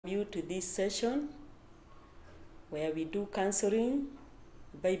you to this session where we do counseling,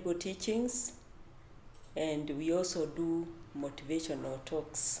 Bible teachings, and we also do motivational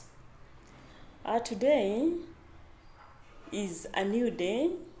talks. Today is a new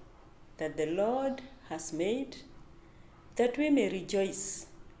day that the Lord has made, that we may rejoice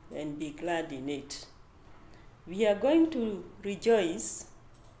and be glad in it. We are going to rejoice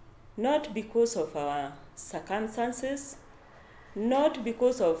not because of our circumstances, not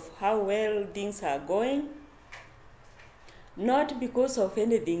because of how well things are going, not because of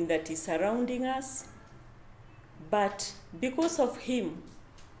anything that is surrounding us, but because of Him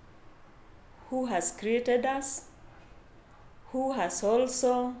who has created us, who has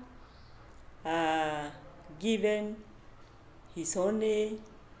also given His only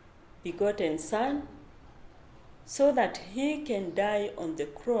begotten Son, so that He can die on the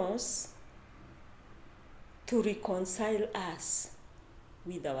cross to reconcile us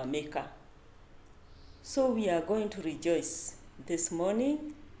with our Maker. So we are going to rejoice this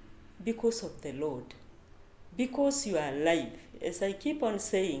morning because of the Lord, because you are alive. As I keep on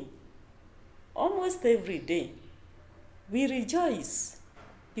saying, almost every day, we rejoice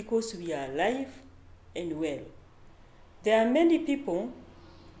because we are alive and well. There are many people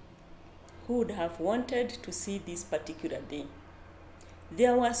who would have wanted to see this particular day.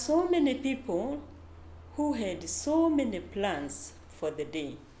 There were so many people who had so many plans for the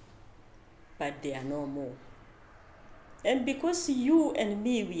day, but they are no more. And because you and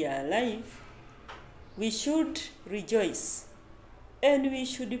me, we are alive, we should rejoice and we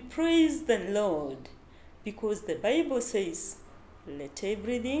should praise the Lord, because the Bible says, let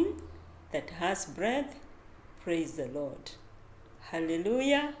everything that has breath praise the Lord.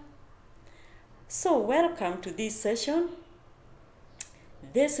 Hallelujah. So welcome to this session.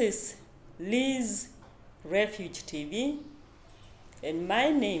 This is Liz Refuge TV, and my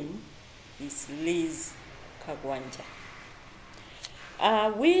name is Liz Kagwanja.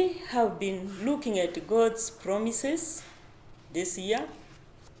 We have been looking at God's promises this year,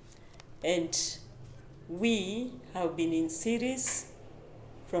 and we have been in series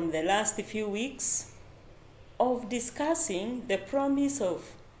from the last few weeks of discussing the promise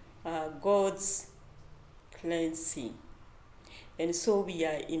of God's cleansing. And so we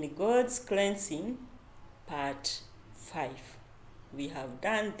are in God's cleansing part 5. We have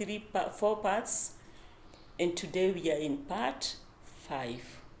done 4 parts, and today we are in part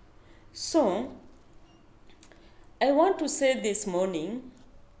 5. So I want to say this morning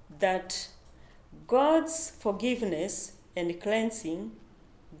that God's forgiveness and cleansing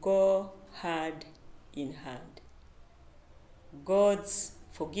go hand in hand. God's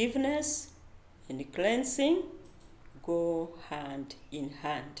forgiveness and cleansing go hand in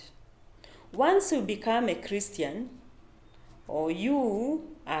hand. Once you become a Christian, or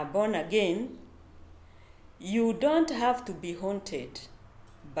you are born again, you don't have to be haunted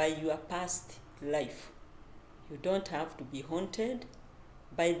by your past life. You don't have to be haunted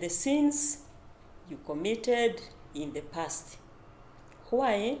by the sins you committed in the past.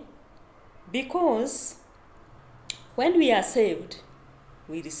 Why? Because when we are saved,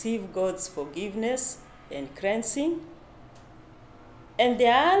 we receive God's forgiveness and cleansing, and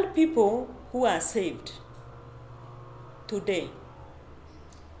there are people who are saved today,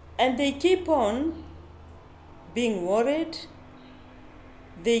 and they keep on being worried,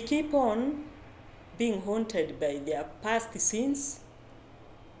 they keep on being haunted by their past sins,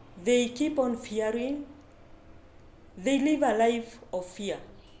 they keep on fearing, they live a life of fear.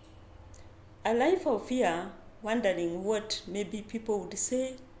 A life of fear, wondering what maybe people would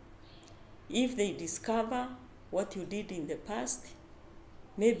say if they discover what you did in the past.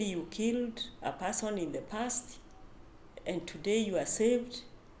 Maybe you killed a person in the past, and today you are saved,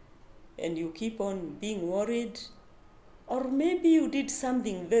 and you keep on being worried. Or maybe you did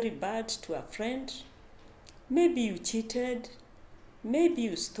something very bad to a friend. Maybe you cheated. Maybe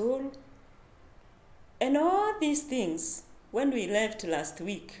you stole. And all these things, when we left last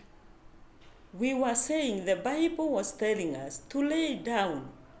week, we were saying the Bible was telling us to lay down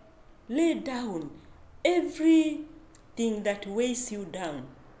everything that weighs you down,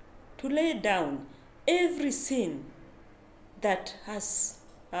 to lay down every sin that has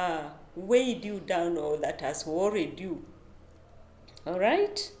weighed you down or that has worried you. All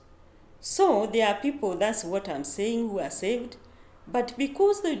right? So there are people, that's what I'm saying, who are saved, but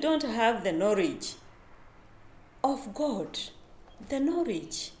because they don't have the knowledge of God, the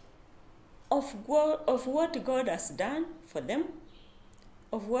knowledge of what God has done for them,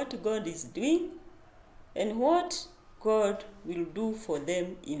 of what God is doing, and what God will do for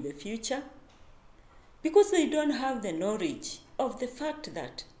them in the future, because they don't have the knowledge of the fact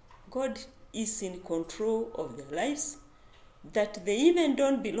that God is in control of their lives, that they even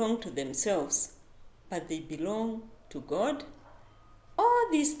don't belong to themselves, but they belong to God. All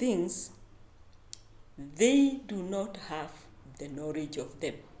these things, they do not have the knowledge of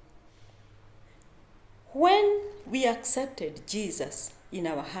them. When we accepted Jesus in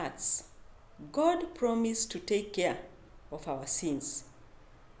our hearts, God promised to take care of our sins.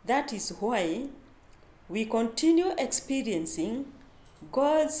 That is why we continue experiencing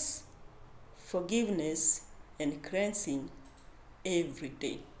God's forgiveness and cleansing every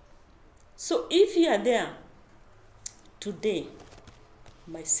day. So if you are there today,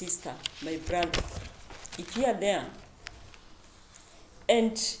 my sister, my brother, if you are there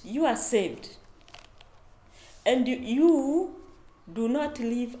and you are saved and you do not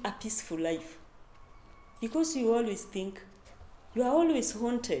live a peaceful life, because you always think, you are always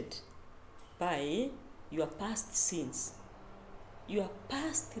haunted by your past sins, your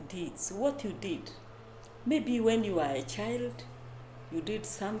past deeds, what you did. Maybe when you were a child, you did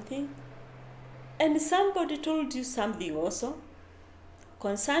something, and somebody told you something also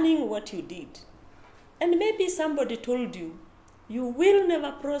concerning what you did. And maybe somebody told you, you will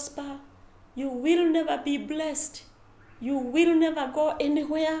never prosper, you will never be blessed, you will never go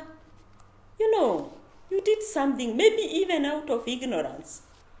anywhere. You know, you did something, maybe even out of ignorance.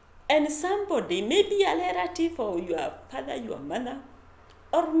 And somebody, maybe a relative or your father, your mother,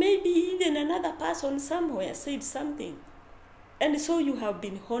 or maybe even another person somewhere said something. And so you have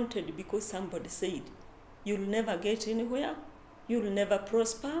been haunted because somebody said, you'll never get anywhere, you'll never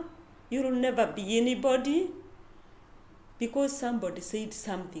prosper, you'll never be anybody, because somebody said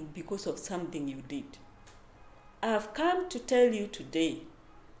something because of something you did. I've come to tell you today,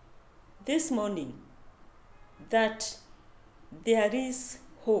 this morning, that there is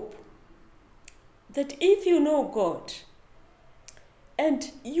hope. That if you know God,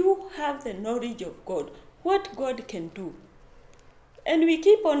 and you have the knowledge of God, what God can do. And we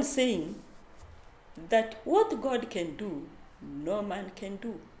keep on saying that what God can do, no man can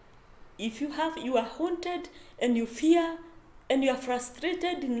do. If you are haunted and you fear and you are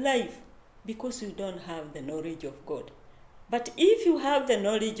frustrated in life because you don't have the knowledge of God. But if you have the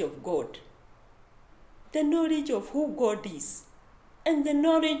knowledge of God, the knowledge of who God is, and the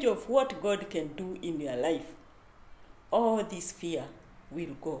knowledge of what God can do in your life, all this fear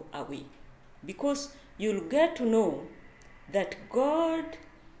will go away. Because you'll get to know that God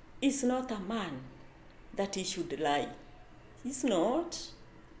is not a man that he should lie. He's not.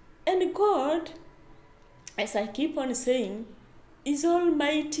 And God, as I keep on saying, is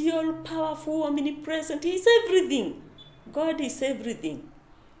almighty, all-powerful, omnipresent. He is everything. God is everything.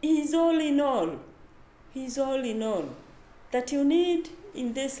 He is all in all. He is all in all that you need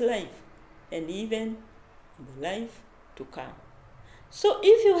in this life and even in the life to come. So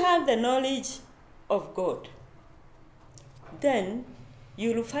if you have the knowledge of God, then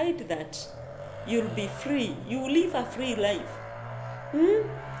you'll find that you'll be free. You live a free life.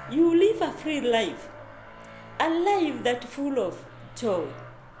 You live a free life. A life that's full of joy.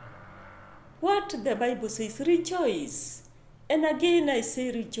 What the Bible says, rejoice. And again I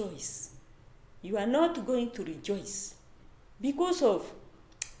say rejoice. You are not going to rejoice because of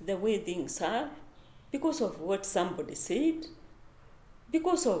the way things are, because of what somebody said,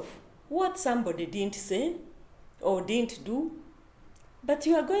 because of what somebody didn't say or didn't do, but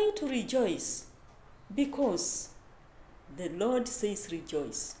you are going to rejoice because the Lord says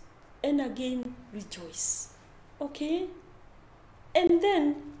rejoice. And again, rejoice. Okay? And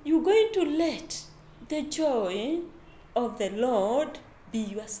then you're going to let the joy of the Lord be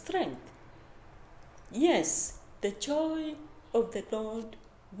your strength. Yes, the joy of the Lord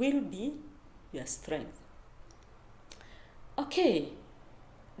will be your strength. Okay,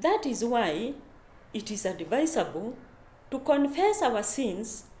 that is why it is advisable to confess our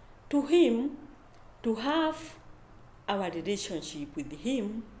sins to Him, to have our relationship with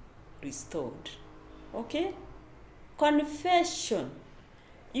Him restored. Okay? Confession.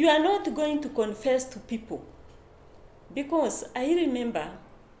 You are not going to confess to people, because I remember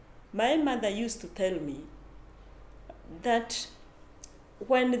my mother used to tell me that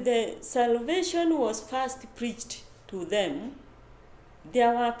when the salvation was first preached to them,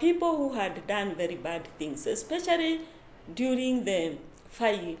 there were people who had done very bad things, especially during the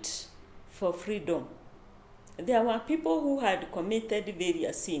fight for freedom. There were people who had committed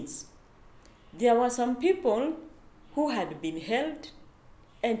various sins. There were some people who had been held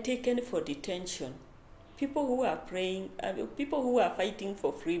and taken for detention. People who were praying, people who were fighting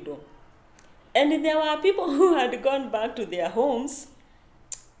for freedom. And there were people who had gone back to their homes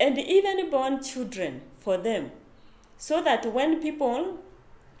and even born children for them, so that when people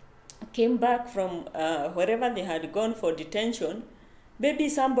came back from wherever they had gone for detention. Maybe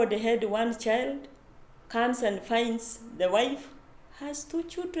somebody had one child, comes and finds the wife has 2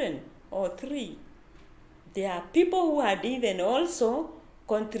 children or 3. There are people who had even also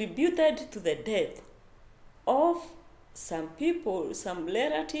contributed to the death of some people, some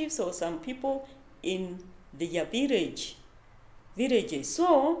relatives or some people in their villages.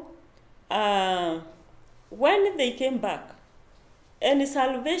 So, when they came back and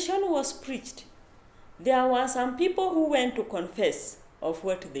salvation was preached, there were some people who went to confess of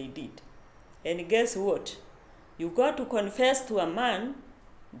what they did. And guess what? You got to confess to a man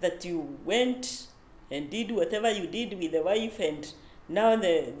that you went and did whatever you did with the wife, and now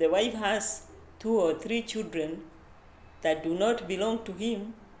the wife has 2 or 3 children that do not belong to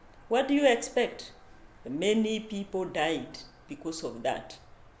him. What do you expect? Many people died because of that.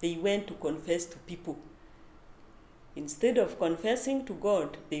 They went to confess to people. Instead of confessing to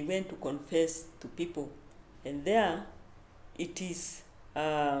God, they went to confess to people. And there, it is,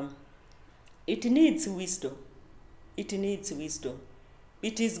 it needs wisdom. It needs wisdom.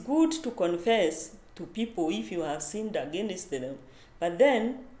 It is good to confess to people if you have sinned against them, but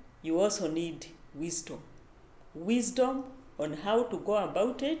then you also need wisdom. Wisdom on how to go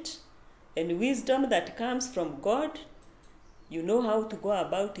about it, and wisdom that comes from God. You know how to go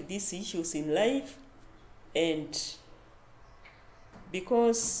about these issues in life, and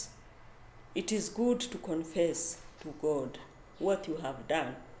because it is good to confess to God what you have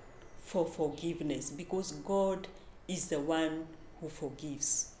done for forgiveness, because God is the one who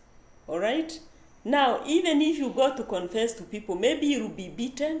forgives. All right? Now, even if you go to confess to people, maybe you'll be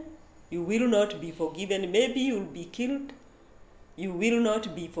beaten, you will not be forgiven. Maybe you'll be killed, you will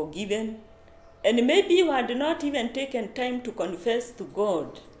not be forgiven. And maybe you had not even taken time to confess to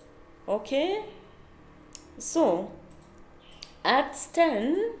God. Okay? So, Acts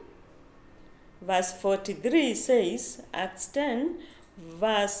 10, verse 43 says, Acts 10,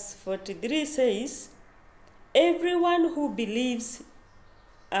 verse 43 says, everyone who believes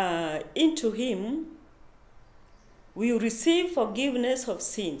into him will receive forgiveness of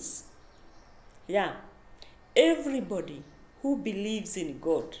sins. Yeah, everybody who believes in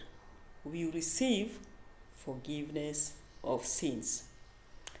God will receive forgiveness of sins.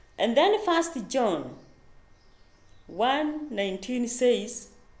 And then 1 John 1:19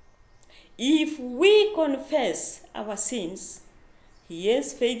 says, if we confess our sins, he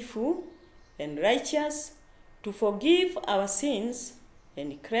is faithful and righteous to forgive our sins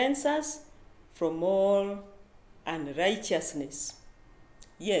and cleanse us from all unrighteousness.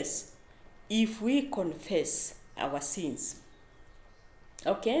 Yes, if we confess our sins.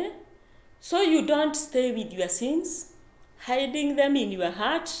 Okay? So you don't stay with your sins, hiding them in your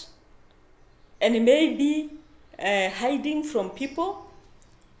heart, and maybe hiding from people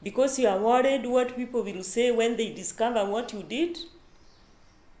because you are worried what people will say when they discover what you did.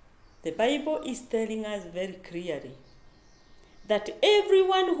 The Bible is telling us very clearly that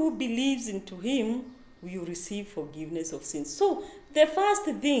everyone who believes into him will receive forgiveness of sins. So the first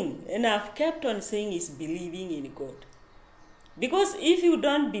thing, and I've kept on saying, is believing in God. Because if you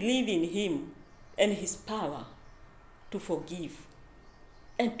don't believe in him and his power to forgive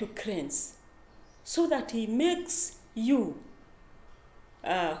and to cleanse, so that he makes you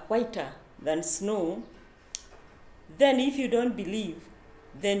whiter than snow, then if you don't believe,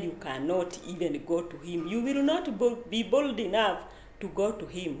 then you cannot even go to him. You will not be bold enough to go to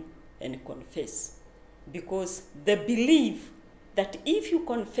him and confess. Because the belief that if you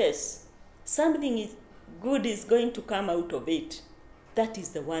confess, something good is going to come out of it, that is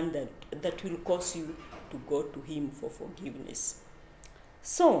the one that will cause you to go to him for forgiveness.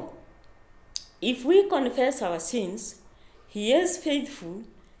 So, if we confess our sins, he is faithful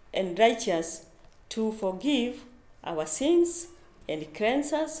and righteous to forgive our sins and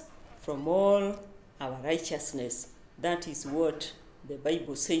cleanse us from all our righteousness. That is what the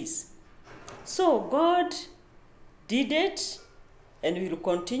Bible says. So God did it and will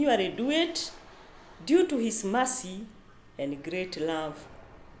continually do it due to his mercy and great love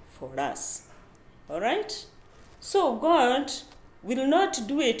for us. All right? So God will not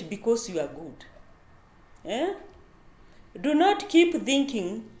do it because you are good. Eh? Do not keep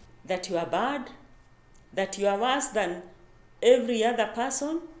thinking that you are bad, that you are worse than every other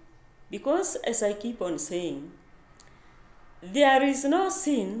person, because as I keep on saying, there is no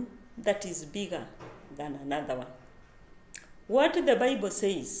sin that is bigger than another one. What the Bible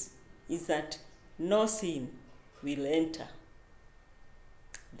says is that no sin will enter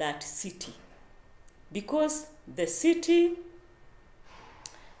that city, because the city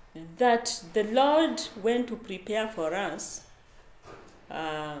that the Lord went to prepare for us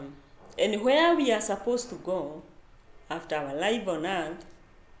And where we are supposed to go after our life on earth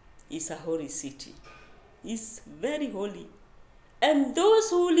is a holy city. It's very holy. And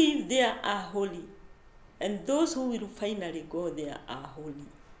those who live there are holy. And those who will finally go there are holy.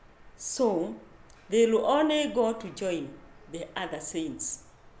 So, they will only go to join the other saints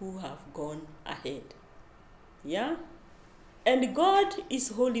who have gone ahead. Yeah? And God is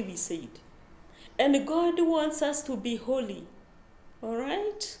holy, we said. And God wants us to be holy. All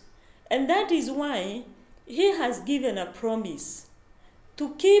right? And that is why He has given a promise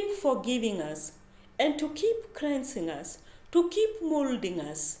to keep forgiving us and to keep cleansing us, to keep molding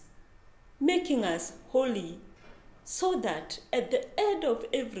us, making us holy, so that at the end of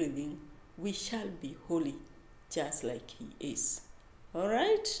everything, we shall be holy, just like He is. All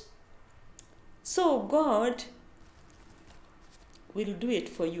right? So God will do it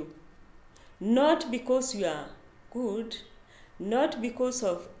for you. Not because you are good, not because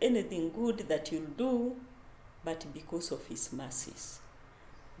of anything good that you'll do, but because of His mercies.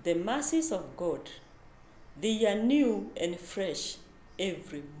 The mercies of God, they are new and fresh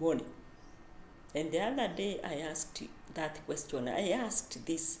every morning. And the other day I asked that question. I asked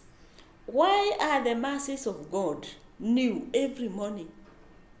this: why are the mercies of God new every morning?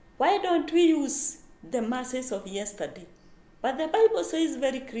 Why don't we use the mercies of yesterday? But the Bible says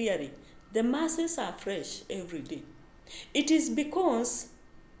very clearly, the mercies are fresh every day. It is because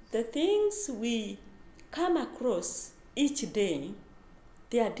the things we come across each day,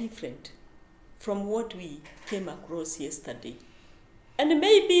 they are different from what we came across yesterday. And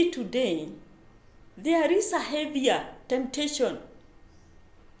maybe today, there is a heavier temptation.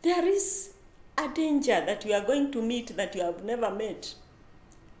 There is a danger that you are going to meet that you have never met.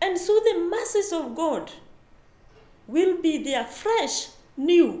 And so the mercies of God will be there fresh,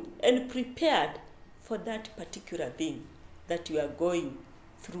 new, and prepared for that particular thing that you are going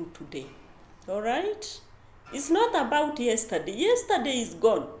through today. All right? It's not about yesterday. Yesterday is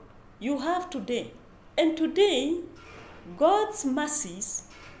gone. You have today. And today, God's mercies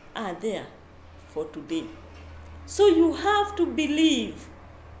are there for today. So you have to believe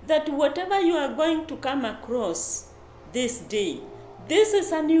that whatever you are going to come across this day, this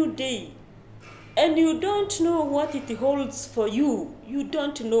is a new day. And you don't know what it holds for you. You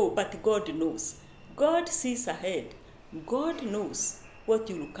don't know, but God knows. God sees ahead. God knows what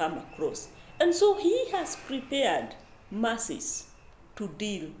you will come across. And so He has prepared mercies to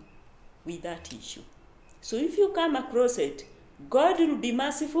deal with that issue. So if you come across it, God will be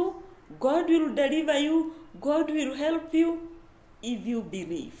merciful. God will deliver you. God will help you if you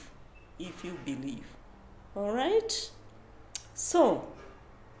believe. If you believe. All right? So,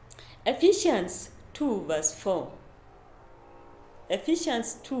 Ephesians 2 verse 4.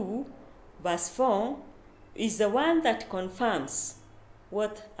 Ephesians 2 verse 4 is the one that confirms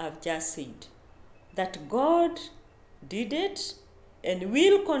what I've just said. That God did it and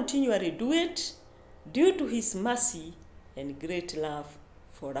will continually do it due to His mercy and great love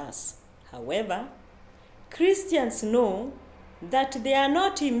for us. However, Christians know that they are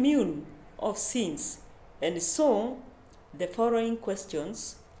not immune of sins, and so the following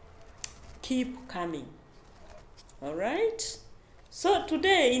questions keep coming. All right? So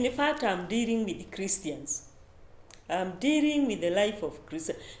today, in fact, I'm dealing with Christians. I'm dealing with the life of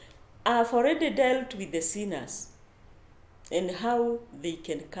Christians. I've already dealt with the sinners and how they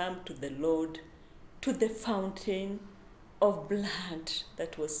can come to the Lord, to the fountain of blood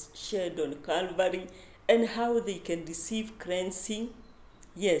that was shed on Calvary, and how they can receive cleansing.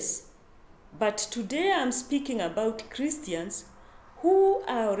 Yes, but today I'm speaking about Christians who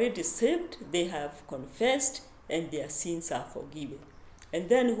are already saved, they have confessed, and their sins are forgiven. And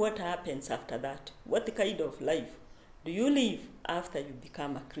then what happens after that? What kind of life do you live after you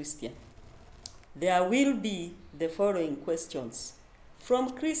become a Christian? There will be the following questions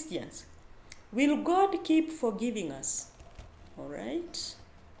from Christians. Will God keep forgiving us? All right?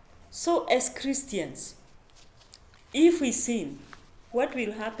 So as Christians, if we sin, what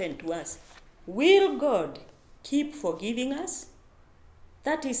will happen to us? Will God keep forgiving us?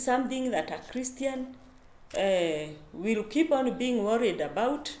 That is something that a Christian will keep on being worried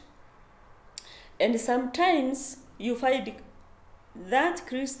about. And sometimes you find that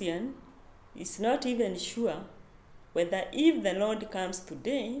Christian is not even sure whether if the Lord comes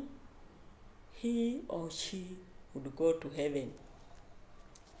today, he or she would go to heaven.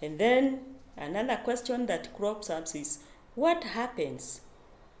 And then another question that crops up is, what happens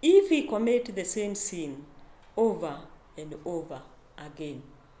if we commit the same sin over and over again?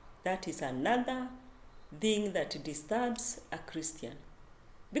 That is another thing that disturbs a Christian.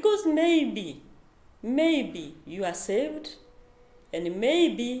 Because maybe you are saved, and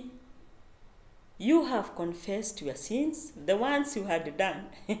maybe You have confessed your sins, the ones you had done,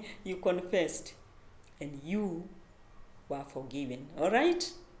 you confessed, and you were forgiven, all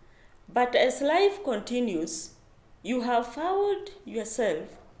right? But as life continues, you have found yourself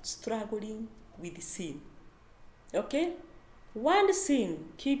struggling with sin, okay? One sin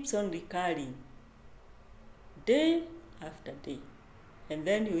keeps on recurring day after day. And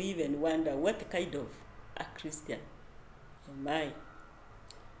then you even wonder, what kind of a Christian am I?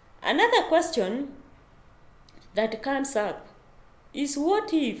 Another question that comes up is,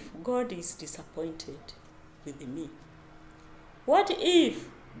 what if God is disappointed with me? What if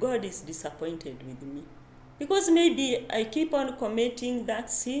God is disappointed with me? Because maybe I keep on committing that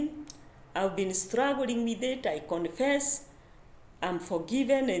sin, I've been struggling with it, I confess, I'm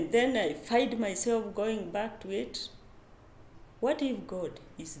forgiven, and then I find myself going back to it. What if God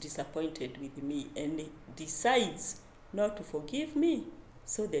is disappointed with me and decides not to forgive me?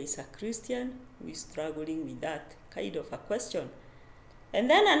 So there is a Christian who is struggling with that kind of a question. And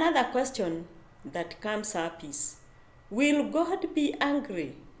then another question that comes up is, will God be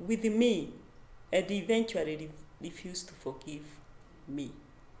angry with me and eventually refuse to forgive me?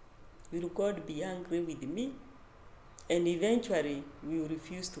 Will God be angry with me and eventually will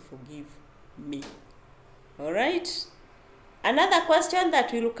refuse to forgive me? All right? Another question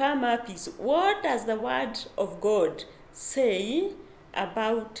that will come up is, what does the Word of God say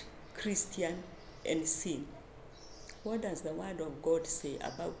about Christian and sin? What does the Word of God say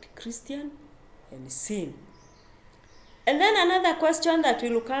about Christian and sin? And then another question that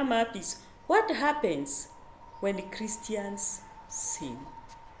will come up is, what happens when Christians sin?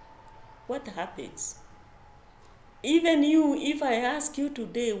 What happens? Even you, if I ask you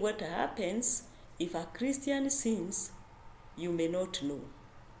today what happens if a Christian sins, you may not know.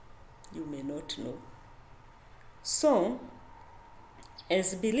 You may not know. So,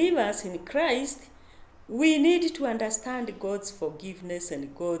 as believers in Christ, we need to understand God's forgiveness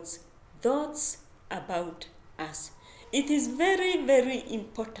and God's thoughts about us. It is very, very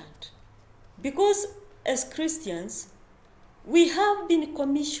important because as Christians, we have been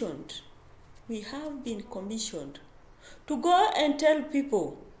commissioned. We have been commissioned to go and tell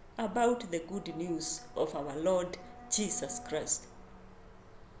people about the good news of our Lord Jesus Christ.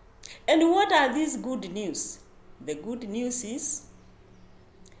 And what are these good news? The good news is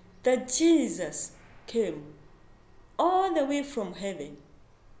that Jesus came all the way from heaven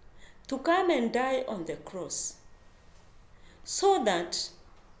to come and die on the cross so that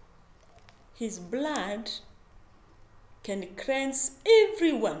his blood can cleanse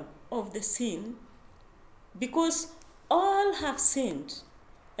everyone of the sin, because all have sinned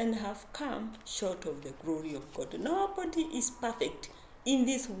and have come short of the glory of God. Nobody is perfect in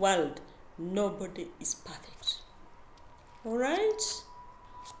this world. Nobody is perfect. All right?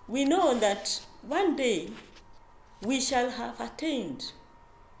 We know that one day we shall have attained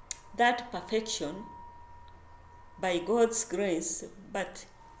that perfection by God's grace, but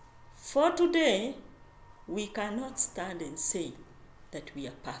for today, we cannot stand and say that we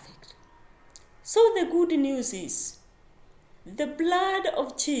are perfect. So the good news is, the blood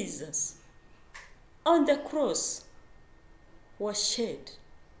of Jesus on the cross was shed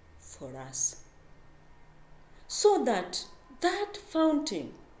for us, so that that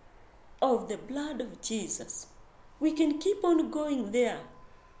fountain of the blood of Jesus, we can keep on going there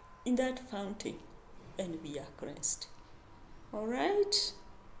in that fountain and we are cleansed. All right?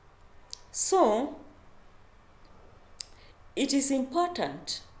 So, it is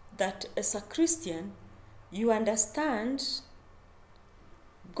important that as a Christian, you understand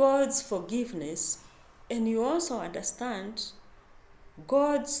God's forgiveness and you also understand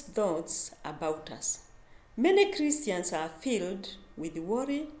God's thoughts about us. Many Christians are filled with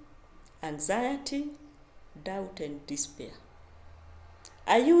worry, anxiety, doubt, and despair.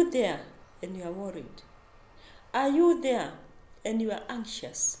 Are you there and you are worried? Are you there and you are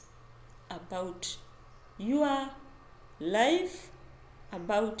anxious about your life,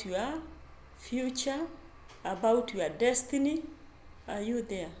 about your future, about your destiny? Are you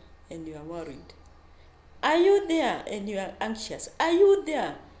there and you are worried? Are you there and you are anxious? Are you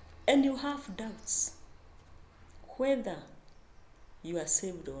there and you have doubts whether you are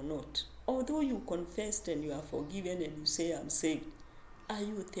saved or not? Although you confessed and you are forgiven and you say, I'm saved, are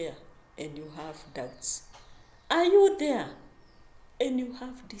you there and you have doubts? Are you there and you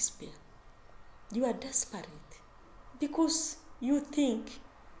have despair? You are desperate because you think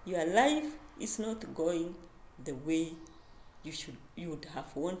your life is not going the way you would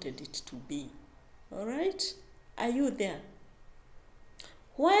have wanted it to be. All right? Are you there?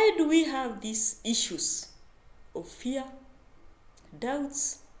 Why do we have these issues of fear,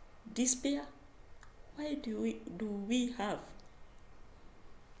 doubts, despair? Why do we have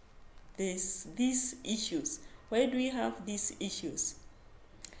these issues? Why do we have these issues?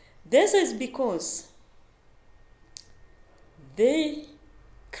 This is because the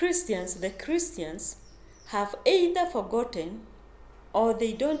Christians have either forgotten or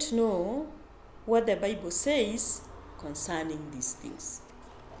they don't know what the Bible says concerning these things.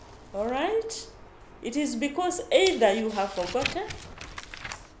 All right? It is because either you have forgotten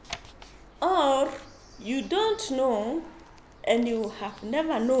or you don't know and you have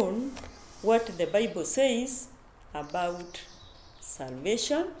never known what the Bible says about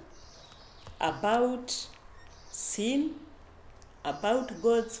salvation, about sin, about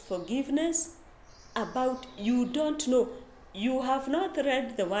God's forgiveness, about you don't know. You have not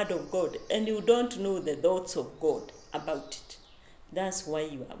read the Word of God and you don't know the thoughts of God about it. That's why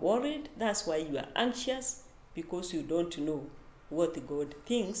you are worried. That's why you are anxious, because you don't know what God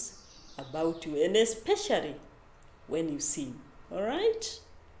thinks about you, and especially when you sin. All right?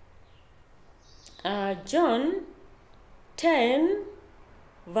 John 10,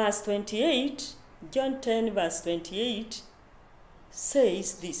 verse 28. John 10, verse 28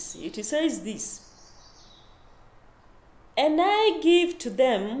 says this. It says this. And I give to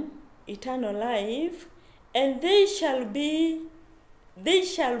them eternal life, and they shall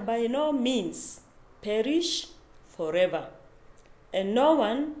by no means perish forever, and no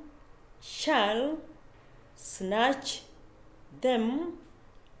one shall snatch them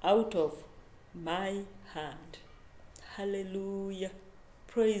out of my hand. Hallelujah.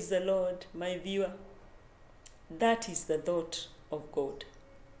 Praise the Lord, my viewer. That is the thought of God.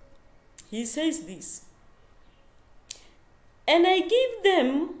 He says this. And I give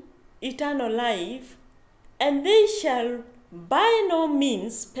them eternal life, and they shall by no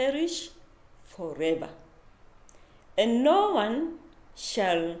means perish forever, and no one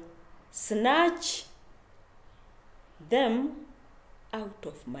shall snatch them out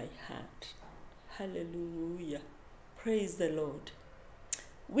of my hand. Hallelujah. Praise the Lord.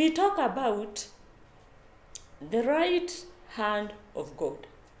 We talk about the right hand of God.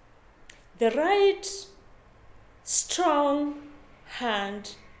 The right strong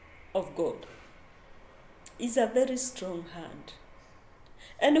hand of God is a very strong hand.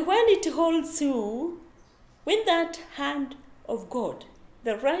 And when it holds you with that hand of God,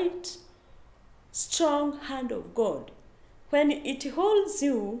 the right strong hand of God, when it holds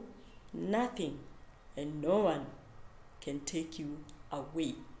you, nothing and no one can take you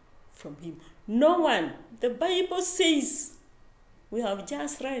away from him. No one. The Bible says, we have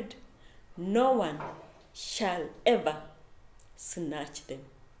just read, no one shall ever snatch them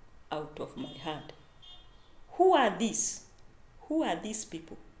out of my hand. Who are these? Who are these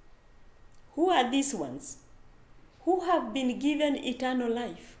people? Who are these ones who have been given eternal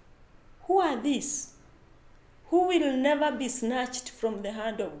life? Who are these who will never be snatched from the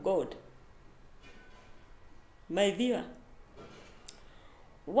hand of God? My viewer,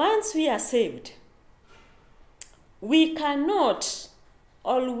 once we are saved, we cannot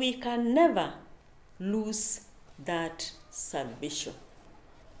or we can never lose that salvation.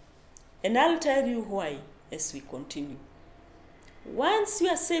 And I'll tell you why as we continue. Once you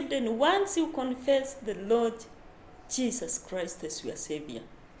are saved and once you confess the Lord Jesus Christ as your Savior,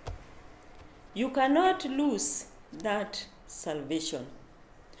 you cannot lose that salvation.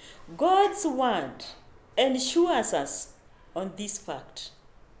 God's word ensures us on this fact.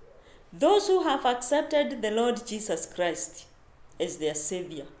 Those who have accepted the Lord Jesus Christ as their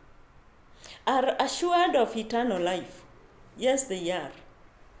Savior are assured of eternal life. Yes, they are.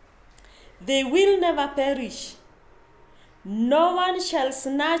 They will never perish. No one shall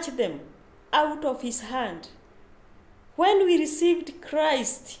snatch them out of his hand. When we received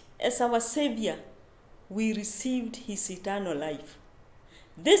Christ as our Savior, we received his eternal life.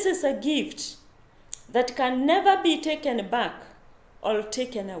 This is a gift that can never be taken back or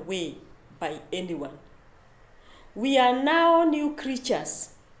taken away by anyone. We are now new creatures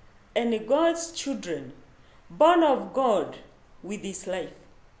and God's children, born of God with his life.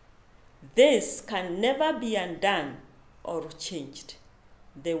 This can never be undone or changed.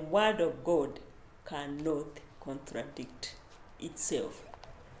 The word of God cannot contradict itself.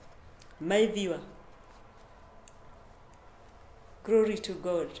 My viewer, glory to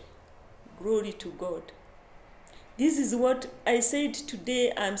God. Glory to God. This is what I said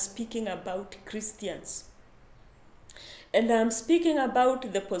today. I'm speaking about Christians. And I'm speaking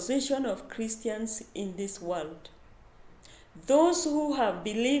about the position of Christians in this world. Those who have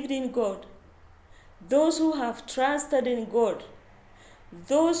believed in God, those who have trusted in God,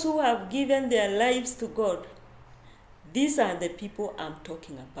 those who have given their lives to God, these are the people I'm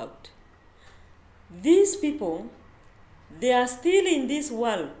talking about. these people, they are still in this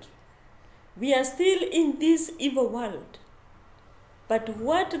world. We are still in this evil world. But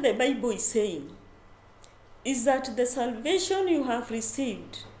what the Bible is saying is that the salvation you have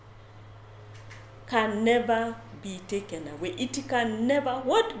received can never be taken away. It can never,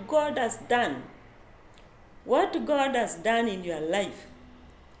 what God has done in your life,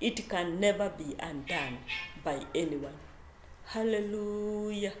 it can never be undone by anyone.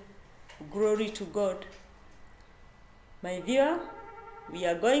 Hallelujah. Glory to God. My viewer, we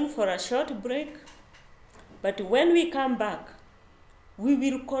are going for a short break, but when we come back, we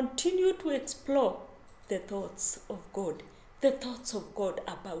will continue to explore the thoughts of God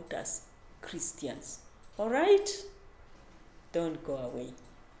about us Christians. All right? Don't go away.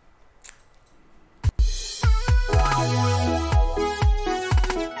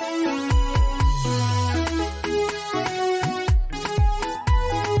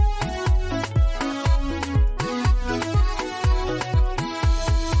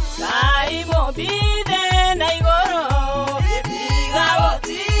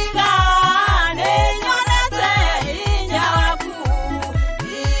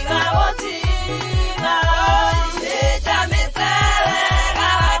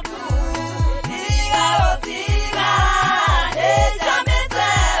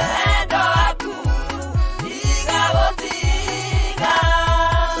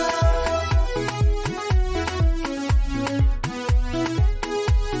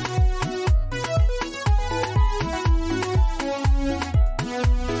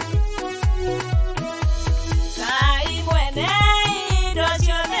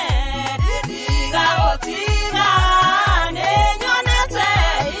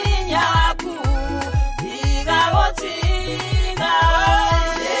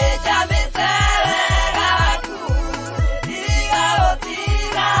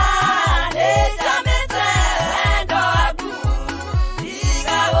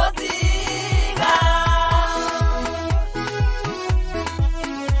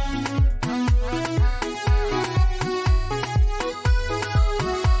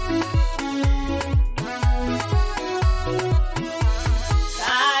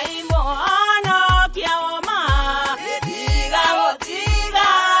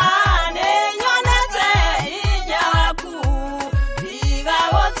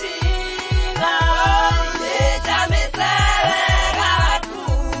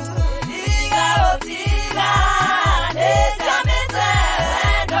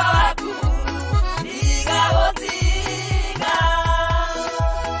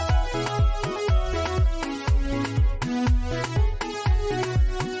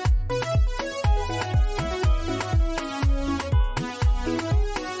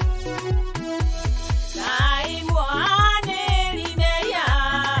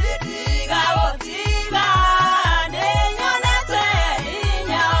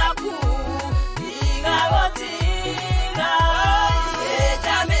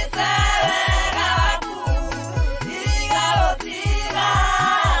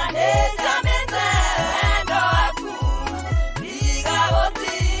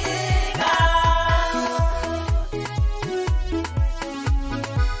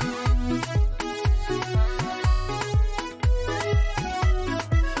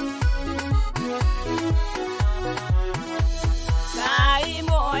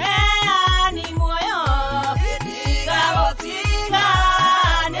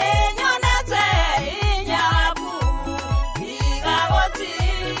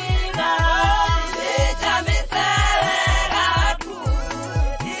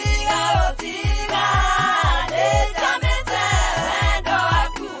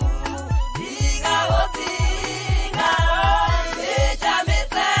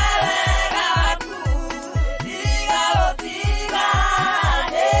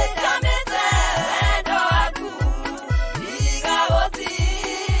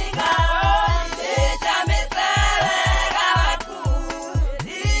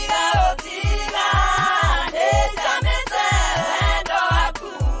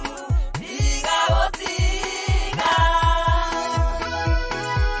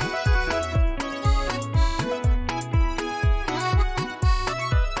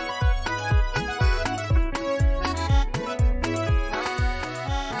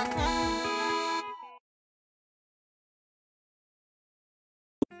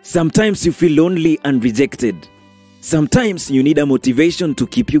 Sometimes you feel lonely and rejected. Sometimes you need a motivation to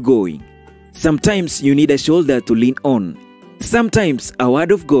keep you going. Sometimes you need a shoulder to lean on. Sometimes a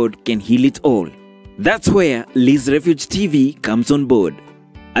word of God can heal it all. That's where Liz Refuge TV comes on board.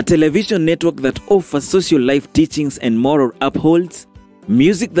 A television network that offers social life teachings and moral upholds,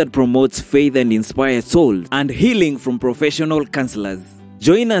 music that promotes faith and inspires souls, and healing from professional counselors.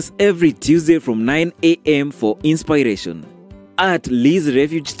 Join us every Tuesday from 9 a.m. for inspiration at Liz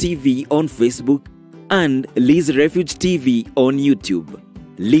Refuge TV on Facebook and Liz Refuge TV on YouTube.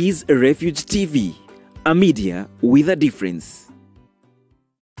 Liz Refuge TV, a media with a difference.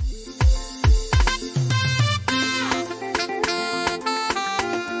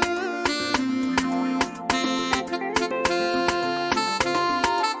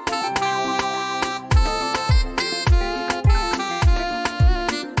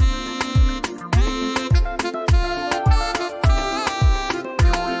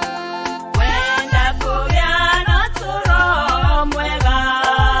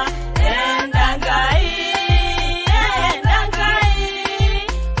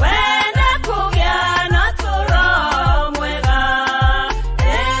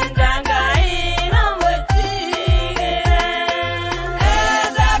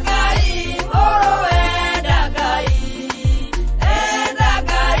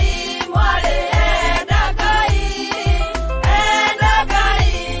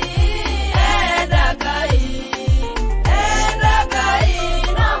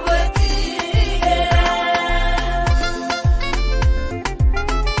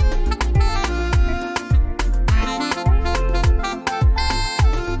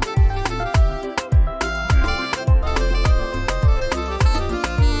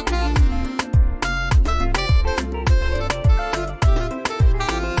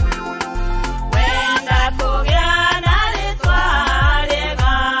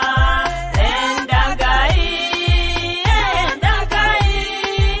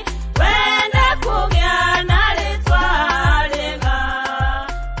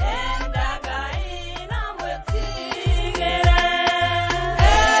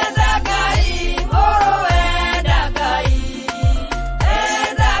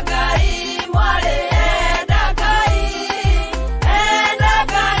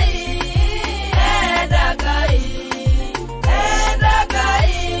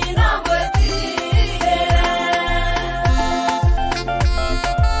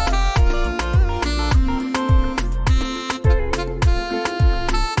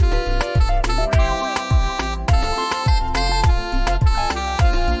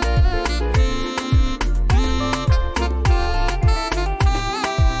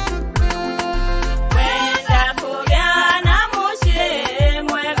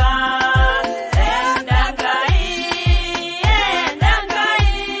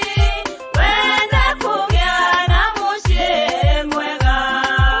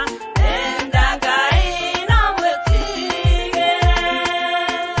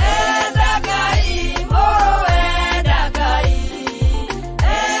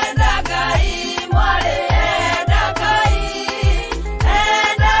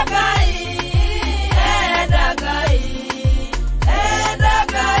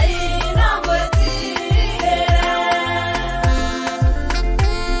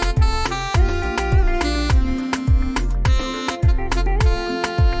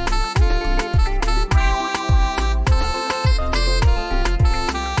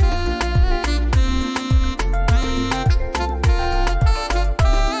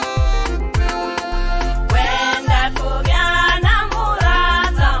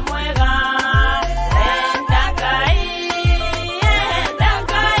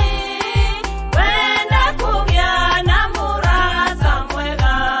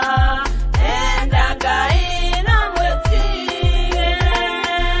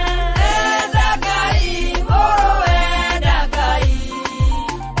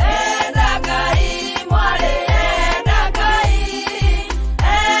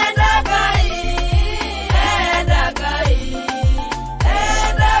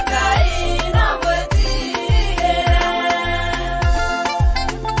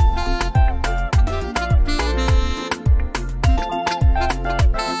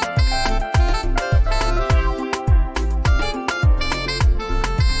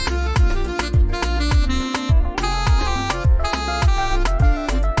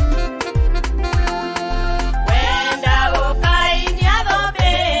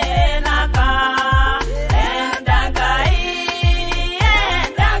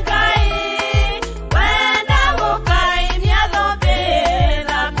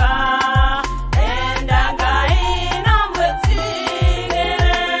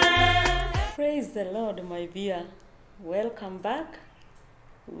 Welcome back.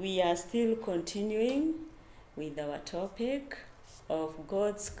 We are still continuing with our topic of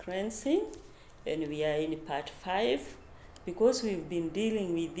God's cleansing, and we are in part 5 because we've been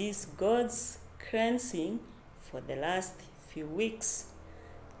dealing with this God's cleansing for the last few weeks.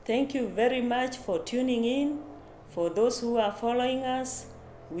 Thank you very much for tuning in. For those who are following us,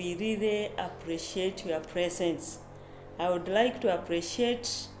 we really appreciate your presence. I would like to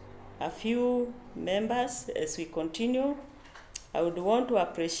appreciate a few members as we continue. I would want to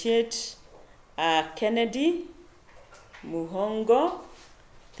appreciate Kennedy Muhongo.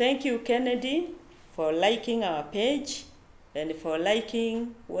 Thank you, Kennedy, for liking our page and for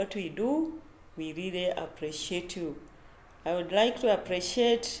liking what we do. We really appreciate you. I would like to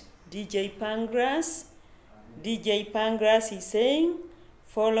appreciate DJ Pangras. DJ Pangras is saying,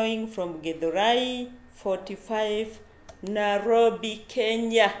 following from Githurai 45, Nairobi,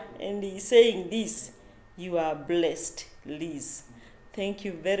 Kenya. And he's saying this, you are blessed, Liz. Thank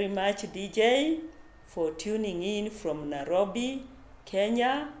you very much, DJ, for tuning in from Nairobi,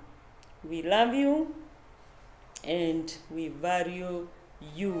 Kenya. We love you and we value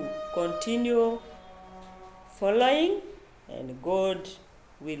you. Continue following and God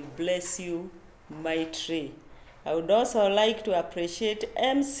will bless you mightily. I would also like to appreciate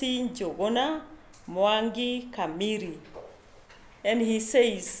MC Njogona Mwangi Kamiri. And he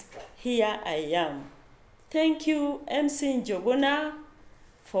says, here I am. Thank you, MC Njogona,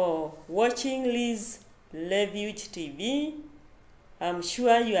 for watching Liz Refuge TV. I'm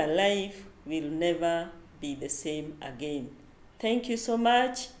sure your life will never be the same again. Thank you so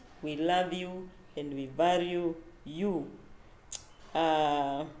much. We love you and we value you.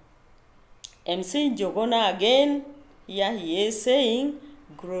 MC Njogona again, here he is saying,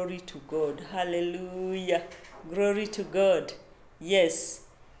 glory to God. Hallelujah. Glory to God. Yes,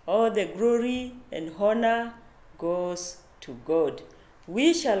 all the glory and honor goes to God.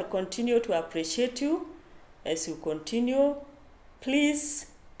 We shall continue to appreciate you as you continue.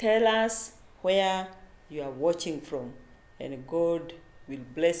 Please tell us where you are watching from, and God will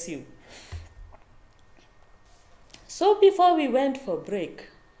bless you. So before we went for break,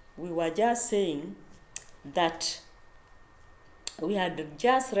 we were just saying that we had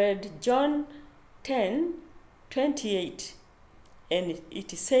just read John 10:28, and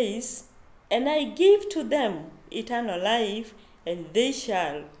it says, and I give to them eternal life, and they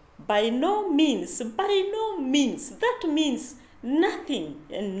shall by no means, that means nothing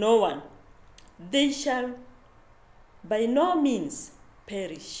and no one, they shall by no means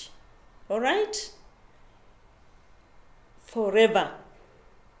perish. All right? Forever.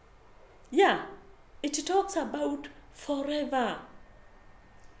 Yeah, it talks about forever.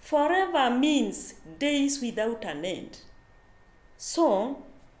 Forever means days without an end. So,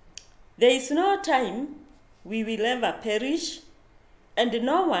 there is no time we will ever perish, and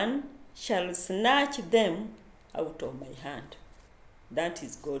no one shall snatch them out of my hand. That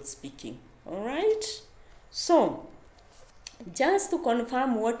is God speaking. All right? So, just to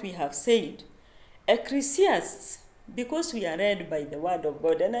confirm what we have said, Ecclesiastes, because we are led by the Word of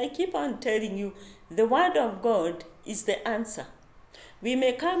God, and I keep on telling you, the Word of God is the answer. We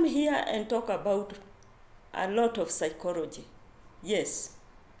may come here and talk about a lot of psychology. Yes,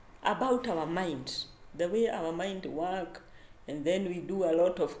 about our mind, the way our mind works, and then we do a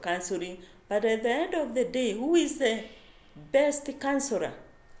lot of counseling. But at the end of the day, who is the best counselor?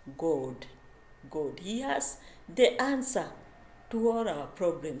 God. God. He has the answer to all our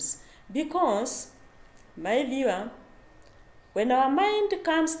problems. Because, my viewer, when our mind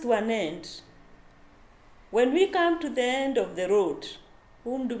comes to an end, when we come to the end of the road,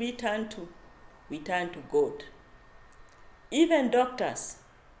 whom do we turn to? We turn to God. Even doctors,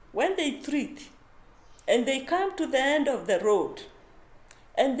 when they treat and they come to the end of the road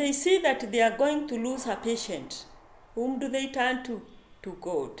and they see that they are going to lose a patient, whom do they turn to? To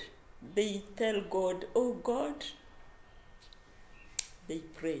God. They tell God, oh God, they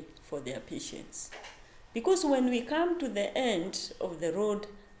pray for their patients. Because when we come to the end of the road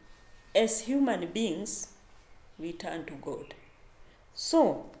as human beings, we turn to God.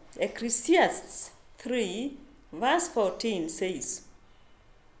 So, Ecclesiastes 3, verse 14 says,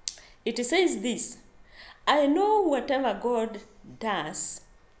 it says this, I know whatever God does,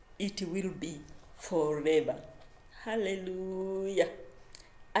 it will be forever. Hallelujah.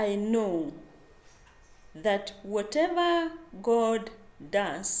 I know that whatever God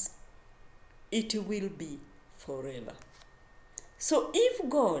does, it will be forever. So if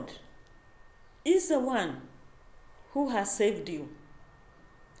God is the one who has saved you,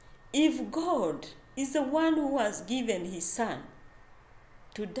 if God is the one who has given his Son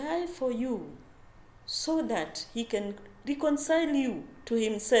to die for you so that he can reconcile you to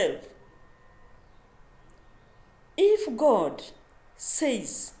himself, if God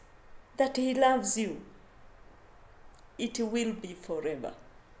says that he loves you, it will be forever.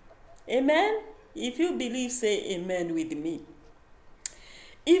 Amen? If you believe, say amen with me.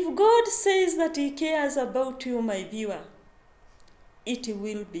 If God says that he cares about you, my viewer, it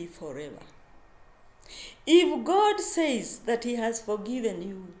will be forever. If God says that he has forgiven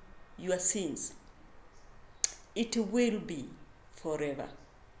you your sins, it will be forever.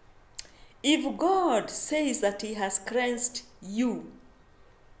 If God says that he has cleansed you,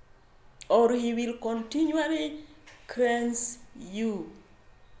 or he will continually cleanse you,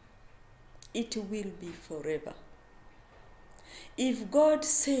 it will be forever. If God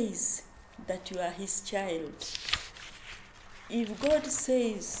says that you are his child, if God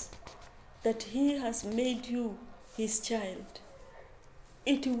says that he has made you his child,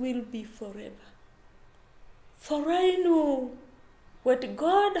 it will be forever. For I know what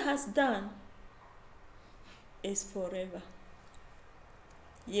God has done is forever.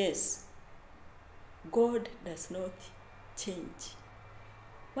 Yes, God does not change.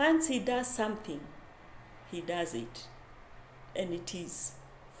 Once he does something, he does it, and it is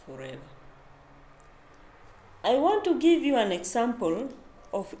forever. I want to give you an example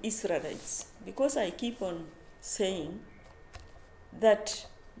of Israelites, because I keep on saying that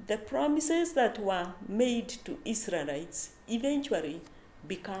the promises that were made to Israelites eventually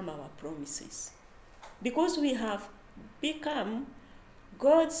become our promises, because we have become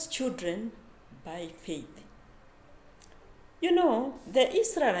God's children by faith. You know, the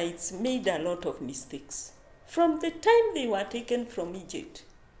Israelites made a lot of mistakes from the time they were taken from Egypt,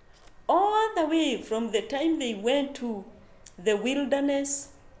 all the way from the time they went to the wilderness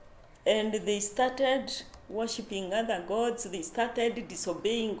and they started worshiping other gods, they started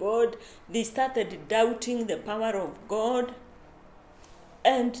disobeying God, they started doubting the power of God,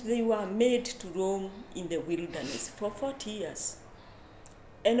 and they were made to roam in the wilderness for 40 years.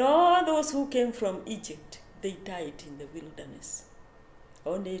 And all those who came from Egypt, they died in the wilderness.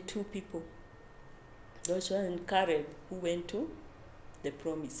 Only 2 people, Joshua and Caleb, who went to the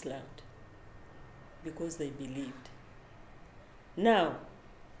promised land because they believed. Now,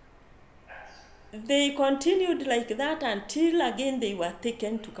 they continued like that until again they were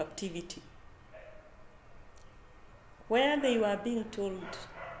taken to captivity, where they were being told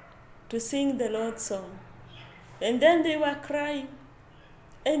to sing the Lord's song. And then they were crying,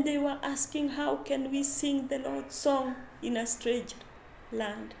 and they were asking, how can we sing the Lord's song in a strange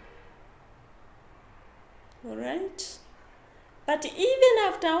land? All right? But even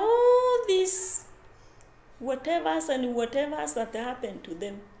after all these whatevers that happened to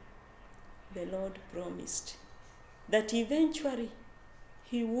them, the Lord promised that eventually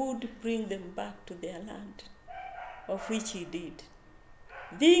he would bring them back to their land, of which he did.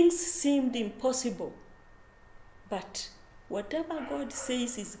 Things seemed impossible, but whatever God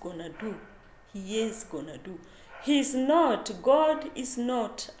says he's gonna do, he is gonna do. God is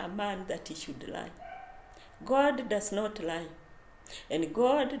not a man that he should lie. God does not lie. And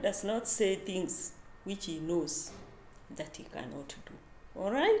God does not say things which he knows that he cannot do.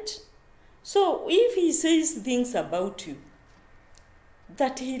 All right? So if he says things about you,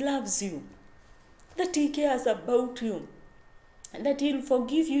 that he loves you, that he cares about you, and that he'll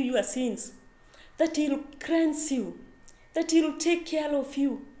forgive you your sins, that he'll cleanse you, that he'll take care of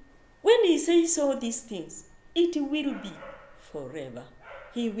you, when he says all these things, it will be forever.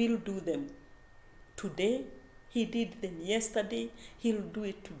 He will do them today. He did them yesterday. He'll do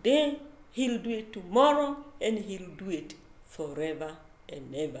it today. He'll do it tomorrow. And he'll do it forever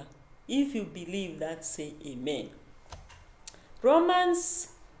and ever. If you believe that, say amen.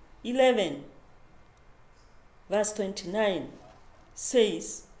 Romans 11, verse 29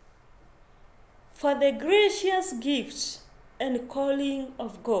 says, for the gracious gift and calling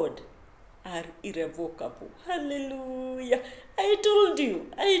of God are irrevocable. Hallelujah. I told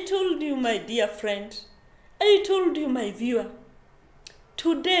you, my dear friend. I told you, my viewer.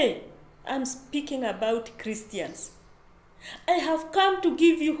 Today, I'm speaking about Christians. I have come to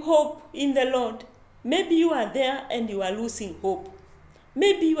give you hope in the Lord. Maybe you are there and you are losing hope.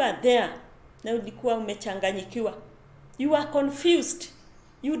 Maybe you are there na ulikuwa umechanganyikiwa. You are confused.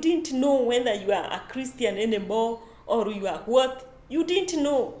 You didn't know whether you are a Christian anymore or you are what. You didn't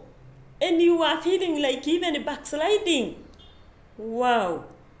know. And you are feeling like even backsliding. Wow.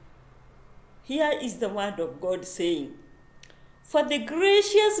 Here is the word of God saying, for the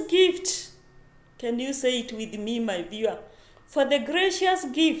gracious gift, can you say it with me, my viewer? For the gracious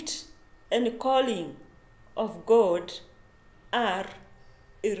gift and calling of God are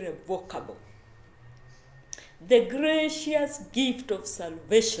irrevocable. The gracious gift of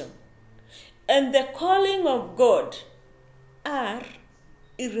salvation and the calling of God are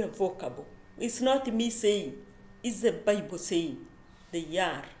irrevocable. It's not me saying, it's the Bible saying they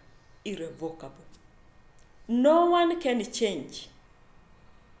are irrevocable. No one can change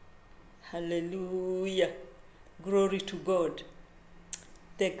Hallelujah. Glory to God.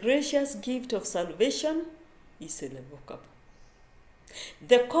 The gracious gift of salvation is irrevocable.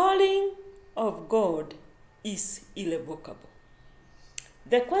 The calling of God is irrevocable.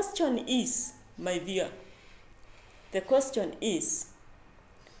 The question is, my viewer, the question is,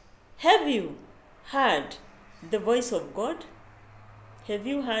 have you heard the voice of God? Have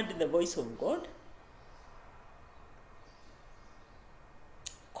you heard the voice of God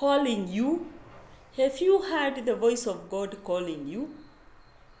calling you? Have you heard the voice of God calling you?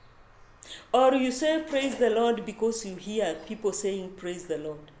 Or you say praise the Lord because you hear people saying praise the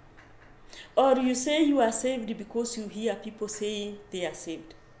Lord. Or you say you are saved because you hear people saying they are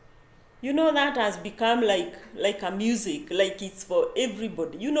saved. You know, that has become like a music, like it's for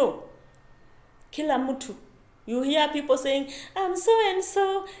everybody. You know, kila mtu. You hear people saying, I'm so and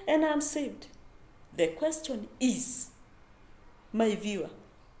so and I'm saved. The question is, my viewer,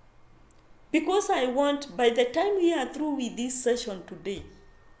 because I want, by the time we are through with this session today,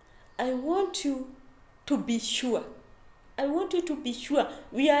 I want you to be sure. I want you to be sure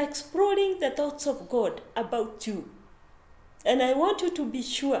we are exploring the thoughts of God about you. And I want you to be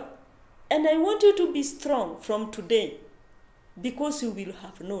sure. And I want you to be strong from today, because you will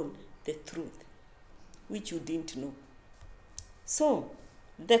have known the truth, which you didn't know. So,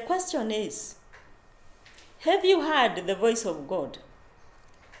 the question is, have you heard the voice of God?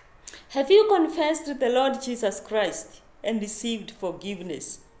 Have you confessed the Lord Jesus Christ and received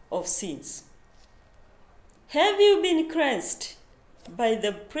forgiveness of sins? Have you been cleansed by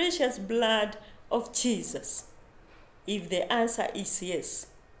the precious blood of Jesus? If the answer is yes,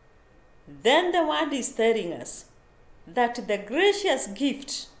 then the word is telling us that the gracious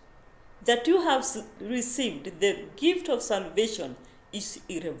gift that you have received, the gift of salvation, is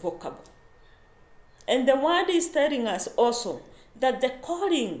irrevocable. And the word is telling us also that the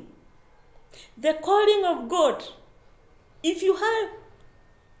calling of God, if you have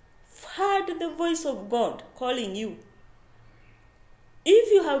heard the voice of God calling you,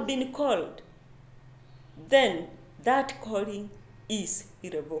 if you have been called, then that calling is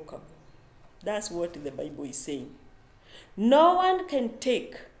irrevocable. That's what the Bible is saying. No one can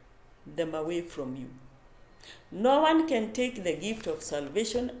take them away from you. No one can take the gift of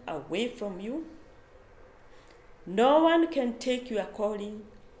salvation away from you. No one can take your calling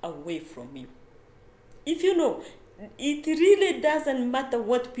away from you. If you know, it really doesn't matter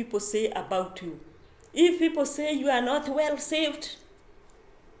what people say about you. If people say you are not well saved,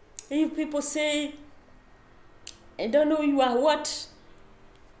 if people say, I don't know, you are what,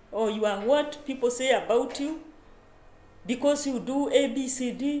 or you are what people say about you, because you do A, B,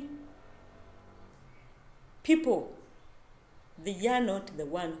 C, D, people, they are not the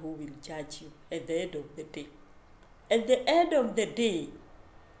one who will judge you at the end of the day. At the end of the day,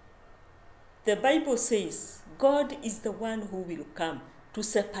 the Bible says God is the one who will come to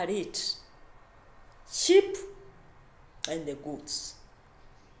separate sheep and the goats.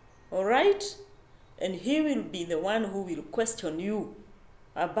 All right? And he will be the one who will question you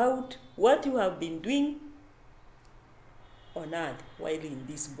about what you have been doing on earth while in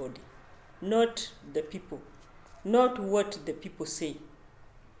this body. Not the people. Not what the people say.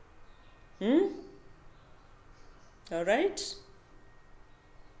 All right?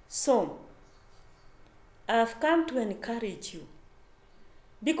 So, I've come to encourage you,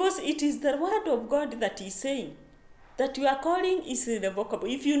 because it is the word of God that is saying that your calling is irrevocable.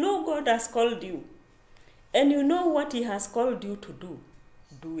 If you know God has called you, and you know what he has called you to do,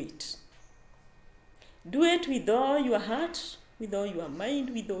 do it. Do it with all your heart, with all your mind,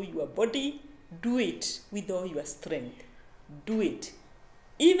 with all your body. Do it with all your strength. Do it,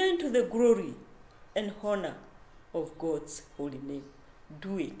 even to the glory and honor of God's holy name.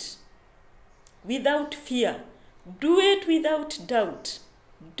 Do it without fear. Do it without doubt.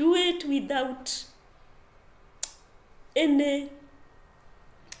 Do it without any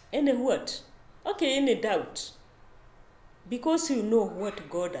what? Okay, any doubt. Because you know what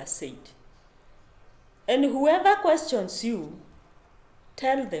God has said. And whoever questions you,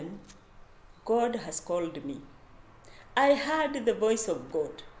 tell them, God has called me. I heard the voice of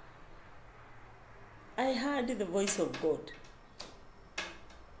God. I heard the voice of God.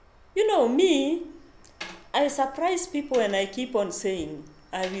 You know, me, I surprise people and I keep on saying,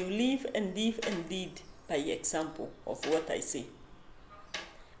 I will live and lead by example of what I say.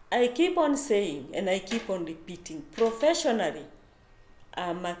 I keep on saying and I keep on repeating, professionally,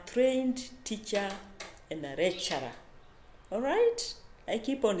 I'm a trained teacher and a lecturer. All right? I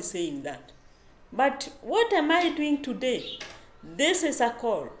keep on saying that. But what am I doing today? This is a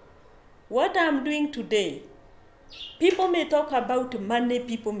call. What I'm doing today People may talk about money,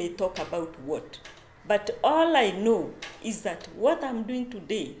 people may talk about what. But all I know is that what I'm doing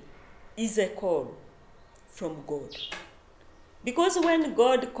today is a call from God. Because when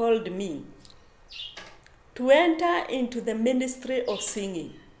God called me to enter into the ministry of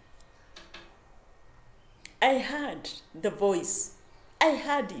singing, I heard the voice. I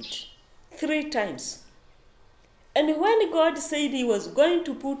heard it 3 times. And when God said he was going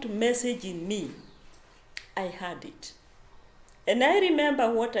to put a message in me, I heard it. And I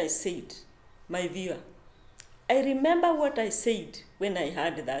remember what I said, my viewer. I remember what I said when I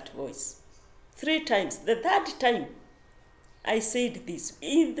heard that voice. 3 times. The 3rd time, I said this.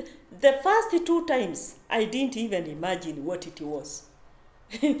 In the first 2 times, I didn't even imagine what it was.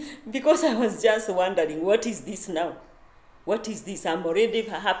 Because I was just wondering, what is this now? What is this? I'm already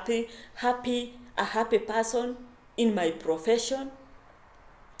a happy person in my profession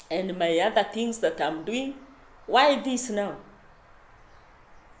and my other things that I'm doing. Why this now?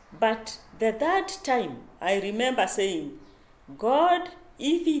 But the 3rd time, I remember saying, God,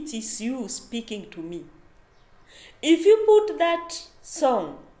 if it is you speaking to me, if you put that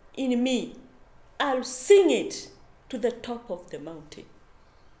song in me, I'll sing it to the top of the mountain.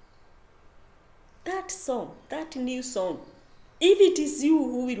 That song, that new song, if it is you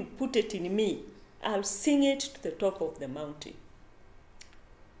who will put it in me, I'll sing it to the top of the mountain.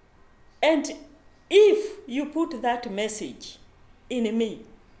 And if you put that message in me,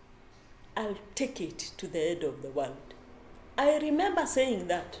 I'll take it to the end of the world. I remember saying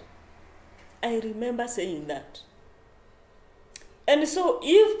that. And so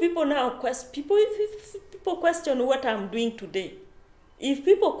if people now if people question what I'm doing today, if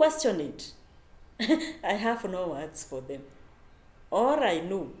people question it, I have no words for them. All I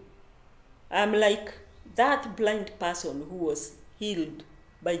know, I'm like that blind person who was healed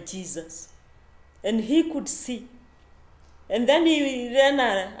by Jesus. And he could see. And then he ran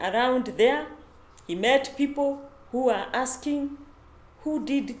around there. He met people who were asking, who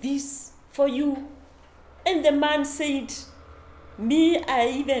did this for you? And the man said, me, I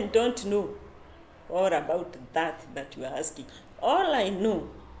even don't know all about that you are asking. All I know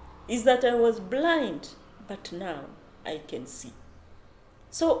is that I was blind, but now I can see.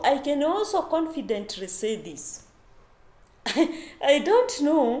 So I can also confidently say this. I don't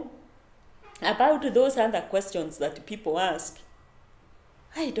know about those other questions that people ask.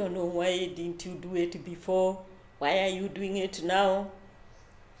 I don't know, why didn't you do it before? Why are you doing it now?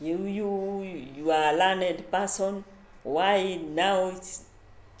 You are a learned person. Why now? It's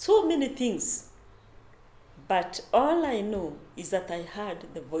so many things. But all I know is that I heard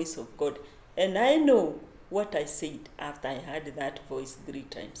the voice of God. And I know what I said after I heard that voice 3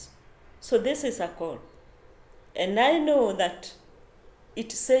 times. So this is a call. And I know that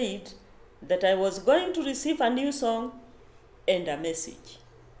it said that I was going to receive a new song and a message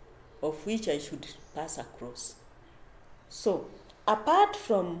of which I should pass across. So, apart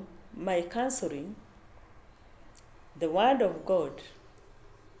from my counseling, the word of God,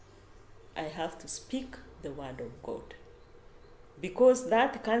 I have to speak the word of God. Because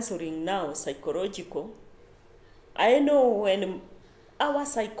that counseling now, psychological, I know when our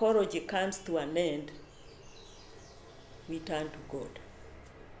psychology comes to an end, we turn to God.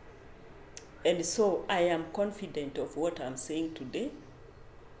 And so I am confident of what I'm saying today.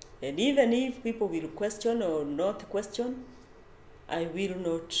 And even if people will question or not question, I will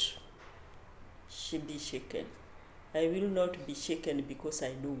not be shaken. I will not be shaken because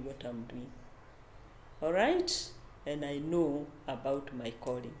I know what I'm doing. All right? And I know about my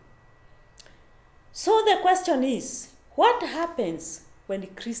calling. So the question is, what happens when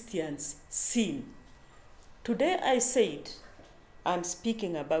Christians sin? Today I said, I'm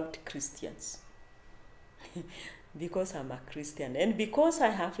speaking about Christians because I'm a Christian and because I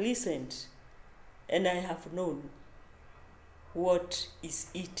have listened and I have known what is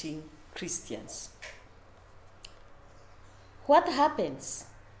eating Christians. What happens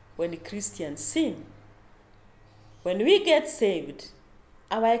when Christians sin? When we get saved,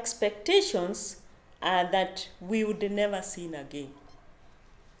 our expectations are that we would never sin again.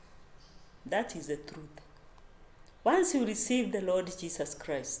 That is the truth. Once you receive the Lord Jesus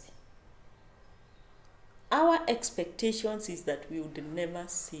Christ, our expectations is that we would never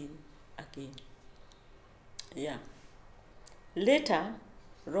sin again. Yeah. Later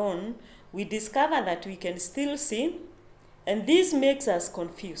on, we discover that we can still sin, and this makes us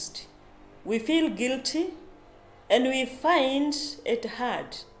confused. We feel guilty, and we find it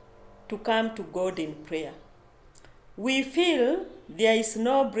hard to come to God in prayer. We feel there is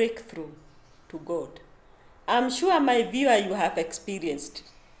no breakthrough to God. I'm sure, my viewer, you have experienced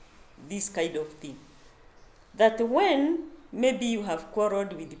this kind of thing. that when maybe you have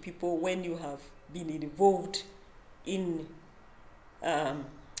quarreled with people, when you have been involved in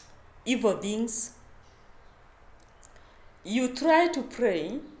evil things, you try to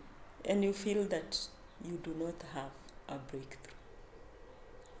pray and you feel that you do not have a breakthrough.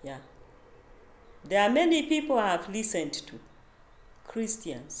 Yeah. There are many people I have listened to,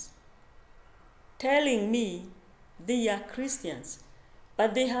 Christians, telling me they are Christians,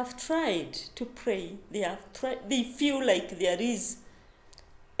 but they have tried to pray. They feel like there is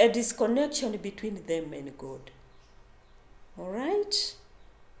a disconnection between them and God. All right?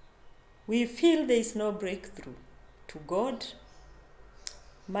 We feel there is no breakthrough to God.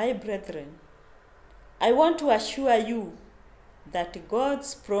 My brethren, I want to assure you that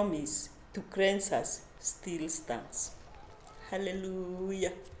God's promise to cleanse us still stands.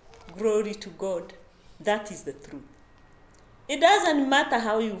 Hallelujah. Glory to God. That is the truth. It doesn't matter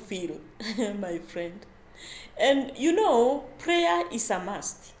how you feel, my friend. And you know, prayer is a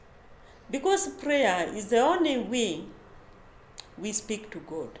must. Because prayer is the only way we speak to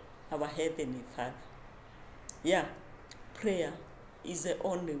God, our Heavenly Father. Yeah, prayer is the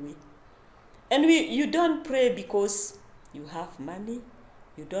only way. And you don't pray because you have money.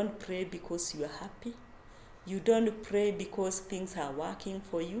 You don't pray because you are happy. You don't pray because things are working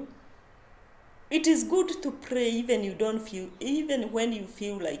for you. It is good to pray even when you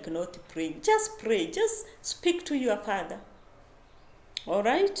feel like not praying. Just pray. Just speak to your Father. All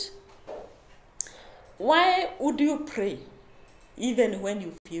right? Why would you pray even when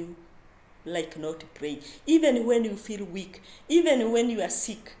you feel like not praying? Even when you feel weak? Even when you are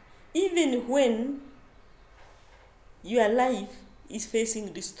sick? Even when your life is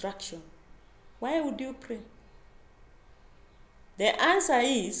facing destruction? Why would you pray? The answer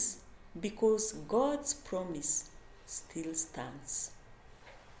is because God's promise still stands.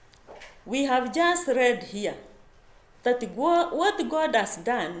 We have just read here that what God has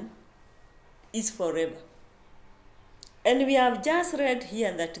done is forever. And we have just read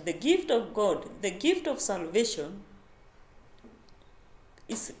here that the gift of God, the gift of salvation,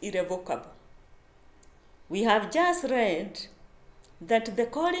 is irrevocable. We have just read that the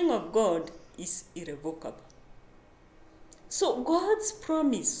calling of God is irrevocable. So God's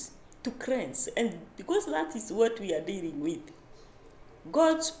promise to cleanse, and because that is what we are dealing with,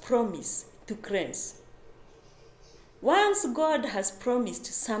 God's promise to cleanse. Once God has promised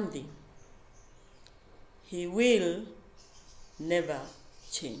something, He will never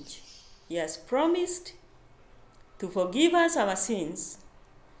change. He has promised to forgive us our sins.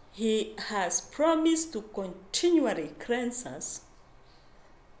 He has promised to continually cleanse us,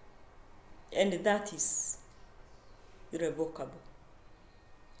 and that is irrevocable.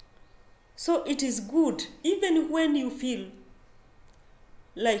 So it is good, even when you feel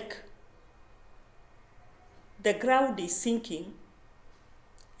like the ground is sinking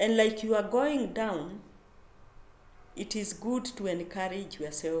and like you are going down, it is good to encourage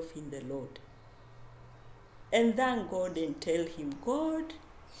yourself in the Lord. And thank God and tell Him, God,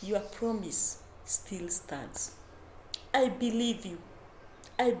 your promise still stands. I believe you.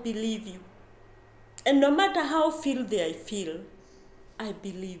 I believe you. And no matter how filthy I feel, I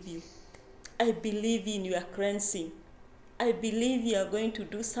believe you. I believe in your cleansing. I believe you are going to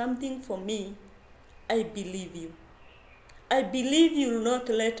do something for me. I believe you. I believe you will not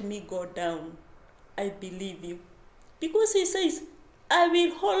let me go down. I believe you. Because He says, I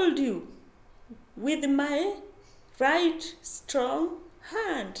will hold you with my right strong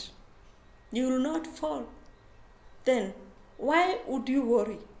hand. You will not fall. Then why would you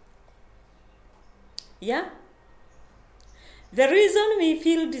worry? Yeah? The reason we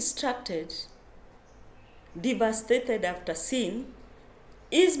feel distracted, devastated after sin,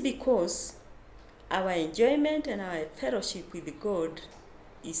 is because our enjoyment and our fellowship with God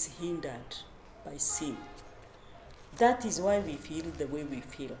is hindered by sin. That is why we feel the way we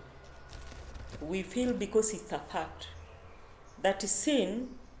feel. We feel because it's a fact that sin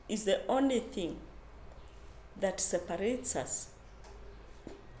is the only thing that separates us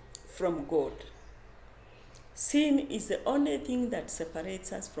from God. Sin is the only thing that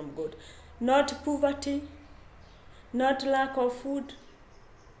separates us from God. Not poverty, not lack of food,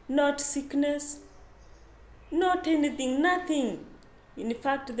 not sickness, not anything, nothing. In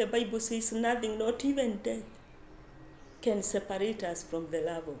fact, the Bible says nothing, not even death, can separate us from the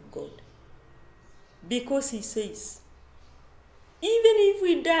love of God. Because He says, even if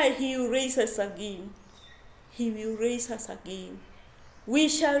we die, He will raise us again. He will raise us again. We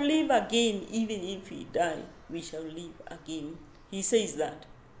shall live again, even if we die, we shall live again. He says that.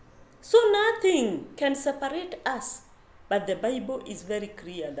 So nothing can separate us. But the Bible is very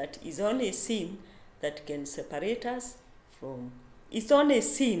clear that it's only sin that can separate us from. It's only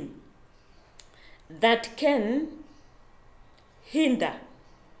sin that can hinder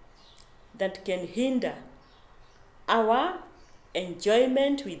our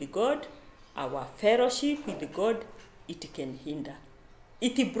enjoyment with God, our fellowship with God. It can hinder.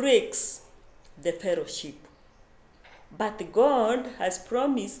 It breaks the fellowship. But God has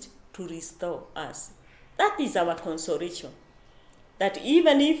promised to restore us. That is our consolation. That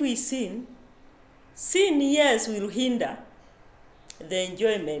even if we sin, yes, will hinder the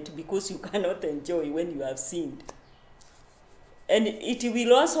enjoyment, because you cannot enjoy when you have sinned. And it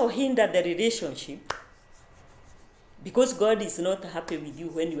will also hinder the relationship, because God is not happy with you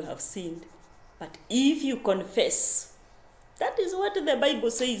when you have sinned. But if you confess, that is what the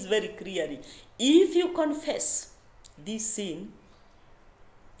Bible says very clearly. If you confess this sin,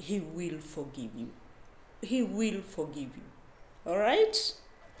 He will forgive you. He will forgive you. All right?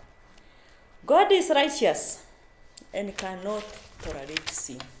 God is righteous and cannot tolerate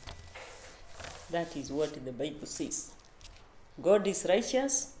sin. That is what the Bible says. God is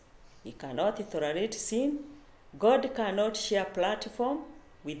righteous. He cannot tolerate sin. God cannot share platform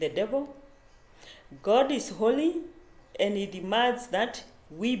with the devil. God is holy, and He demands that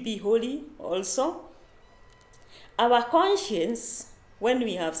we be holy also. Our conscience, when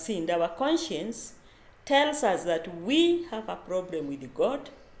we have sinned, our conscience tells us that we have a problem with God,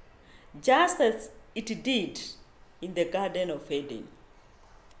 just as it did in the Garden of Eden.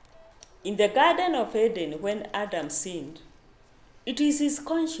 In the Garden of Eden, when Adam sinned, it is his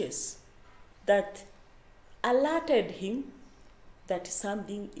conscience that alerted him that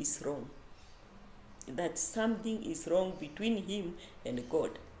something is wrong. That something is wrong between him and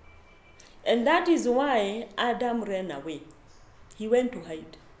God. And that is why Adam ran away. He went to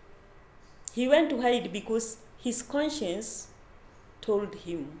hide. He went to hide because his conscience told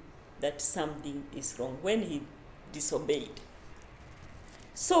him that something is wrong when he disobeyed.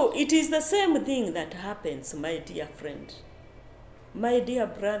 So it is the same thing that happens, my dear friend, my dear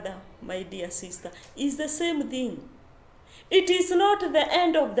brother, my dear sister. It's the same thing. It is not the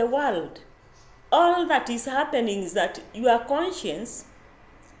end of the world. All that is happening is that your conscience,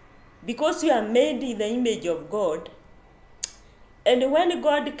 because you are made in the image of God, and when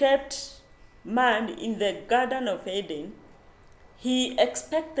God kept man in the Garden of Eden, He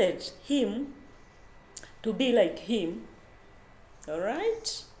expected him to be like him, all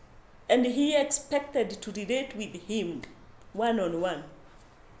right? And He expected to relate with him one-on-one.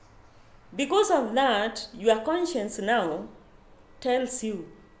 Because of that, your conscience now tells you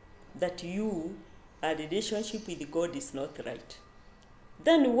that your relationship with God is not right.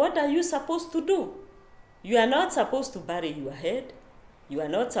 Then what are you supposed to do? You are not supposed to bury your head. You are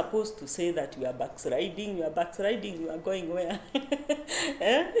not supposed to say that you are backsliding. You are backsliding. You are going where?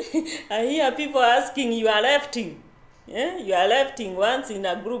 I hear people asking, you are lefting. Yeah? You are lefting. Once in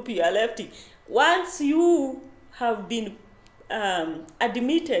a group, you are lefting. Once you have been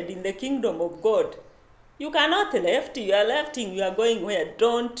admitted in the kingdom of God, you cannot left. You are lefting. You are going where?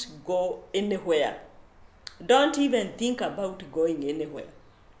 Don't go anywhere. Don't even think about going anywhere.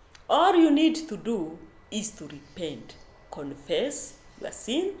 All you need to do is to repent, confess your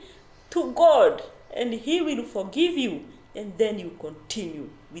sin to God, and He will forgive you, and then you continue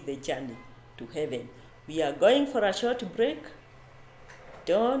with the journey to heaven. We are going for a short break.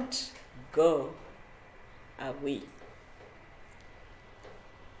 Don't go away.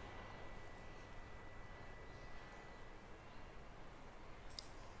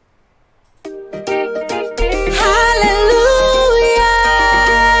 Hallelujah.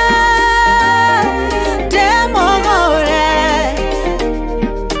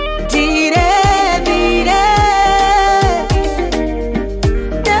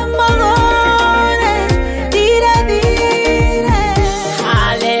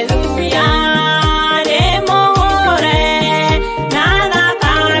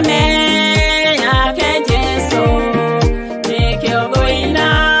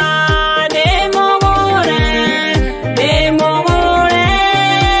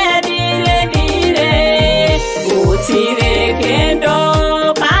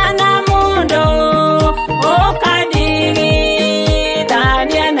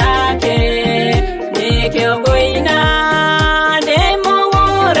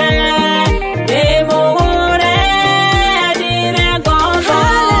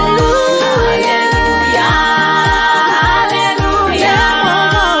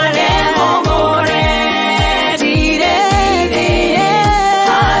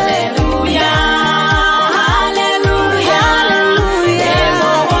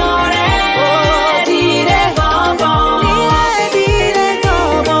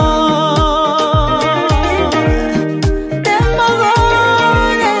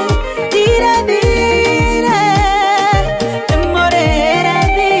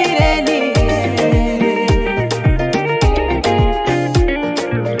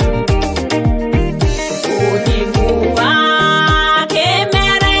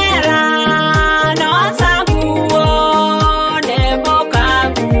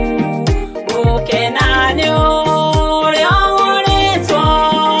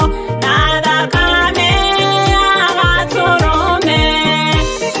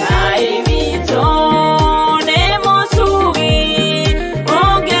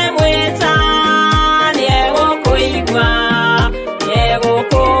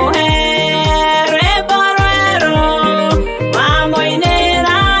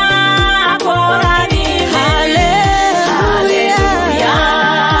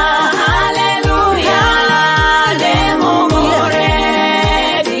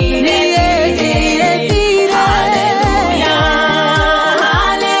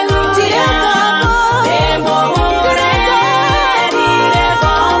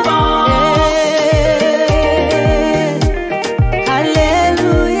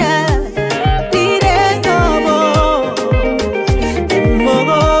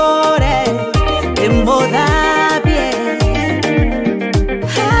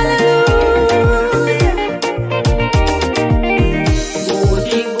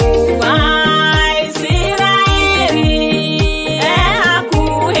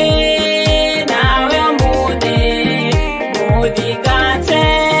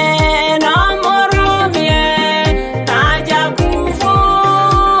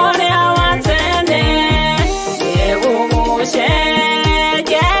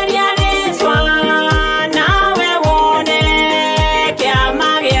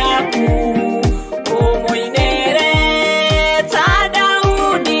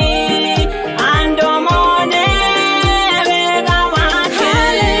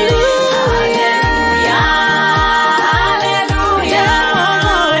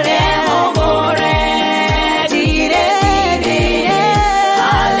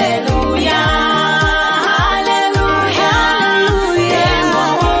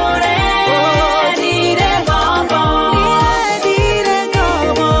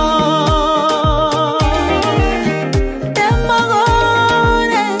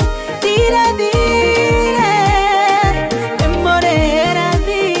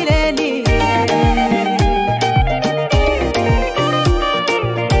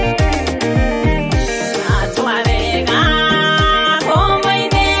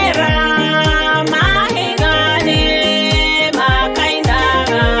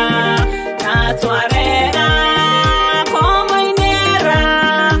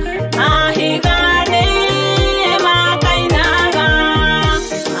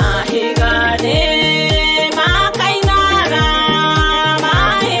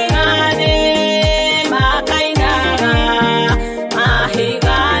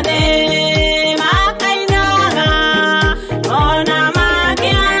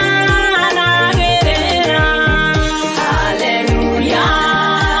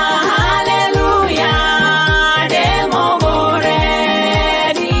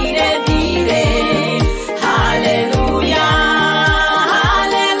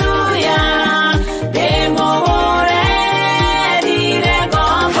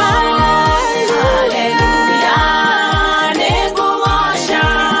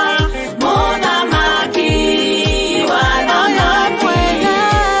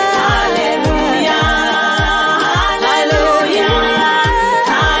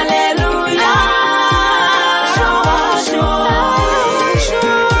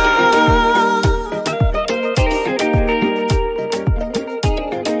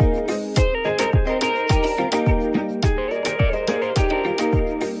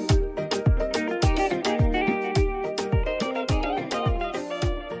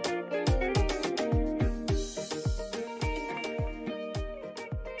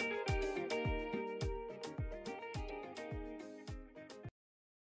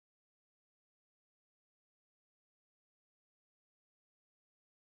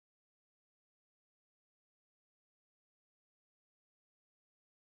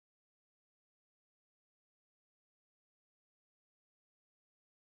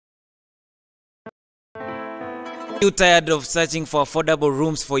 You tired of searching for affordable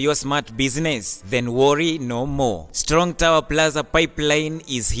rooms for your smart business? Then worry no more. Strong Tower Plaza Pipeline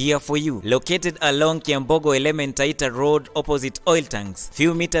is here for you. Located along Kiambogo Element Taita Road opposite oil tanks,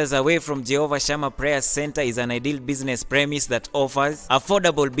 few meters away from Jehovah Shammah Prayer Center, is an ideal business premise that offers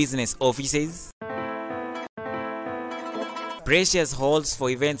affordable business offices, spacious halls for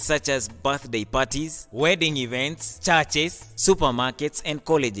events such as birthday parties, wedding events, churches, supermarkets, and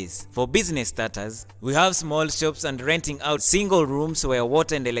colleges. For business starters, we have small shops and renting out single rooms where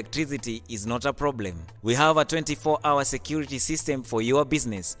water and electricity is not a problem. We have a 24-hour security system for your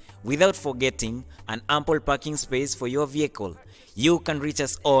business, without forgetting an ample parking space for your vehicle. You can reach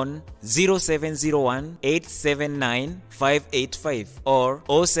us on 0701 879 585 or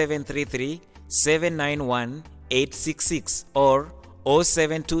 0733 791 866 or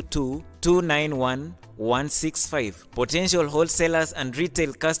 0722 291 165. Potential wholesalers and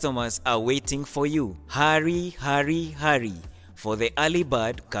retail customers are waiting for you. Hurry, hurry, hurry. For the early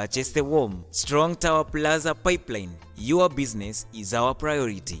bird catches the worm. Strong Tower Plaza Pipeline. Your business is our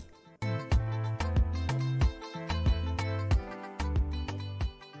priority.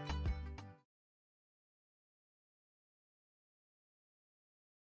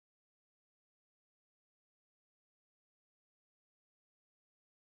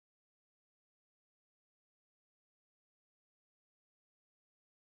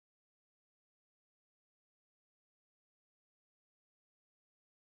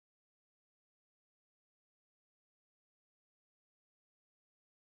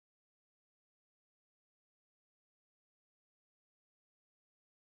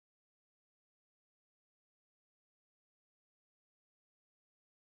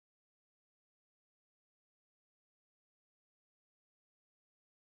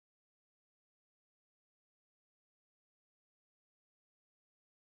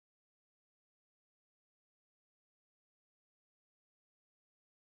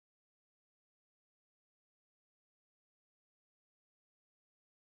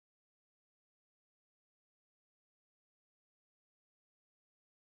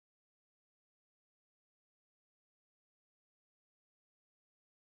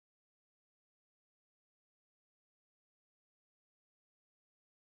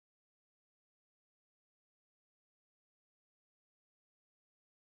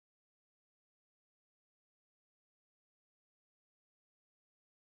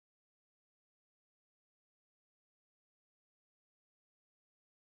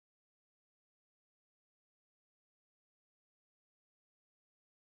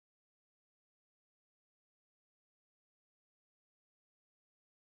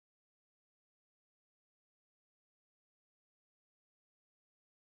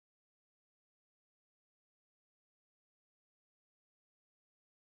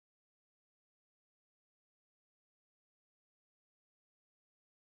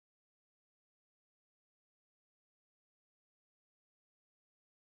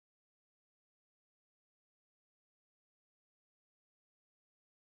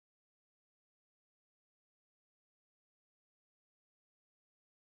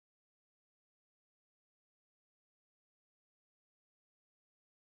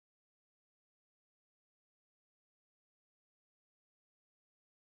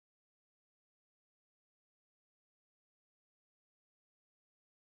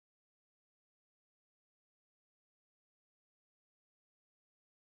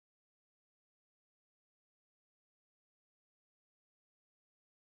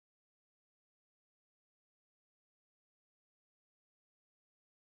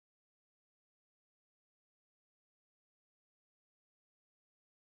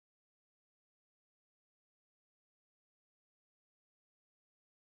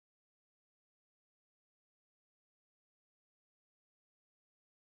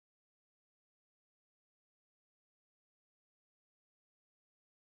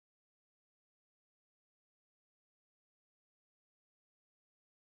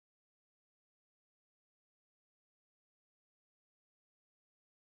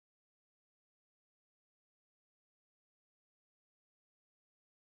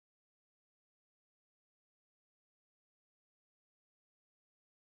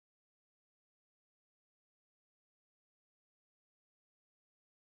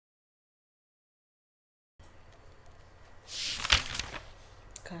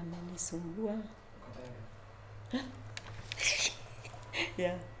 Kamenisumbua.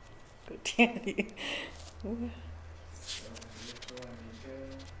 Yeah. Continue.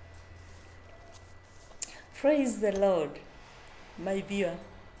 Praise the Lord, my viewer.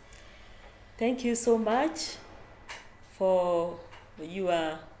 Thank you so much for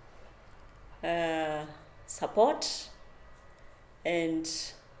your support and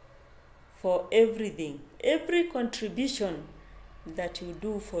for everything. Every contribution that you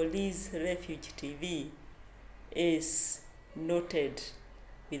do for Liz Refuge TV is noted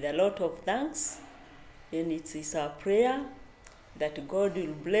with a lot of thanks, and it is our prayer that God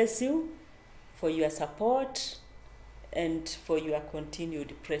will bless you for your support and for your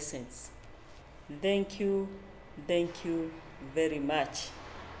continued presence. Thank you very much.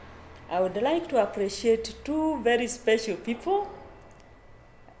 I would like to appreciate two very special people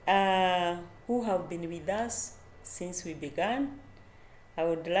who have been with us since we began. I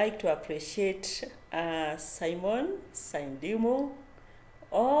would like to appreciate Simon Sandimo,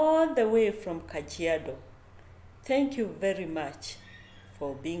 all the way from Kajiado. Thank you very much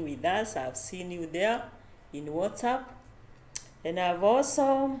for being with us. I've seen you there in WhatsApp. And I've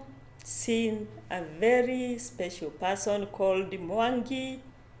also seen a very special person called Mwangi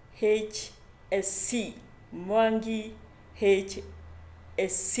HSC. Mwangi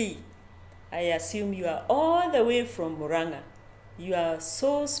HSC. I assume you are all the way from Muranga. You are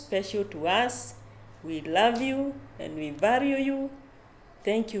so special to us. We love you and we value you.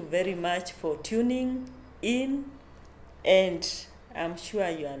 Thank you very much for tuning in, and I'm sure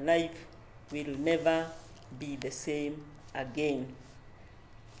your life will never be the same again.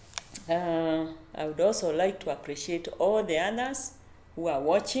 I would also like to appreciate all the others who are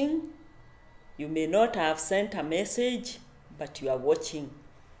watching. You may not have sent a message, but you are watching.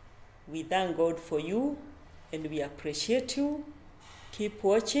 We thank God for you and we appreciate you. Keep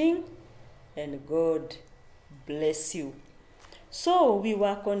watching and God bless you. So we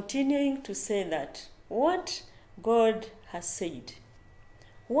were continuing to say that what God has said,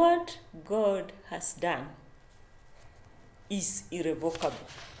 what God has done is irrevocable.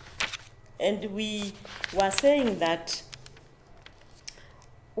 And we were saying that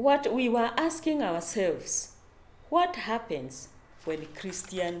what we were asking ourselves, what happens when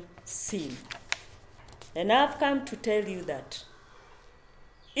Christians sin? And I've come to tell you that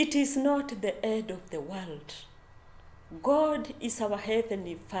it is not the end of the world. God is our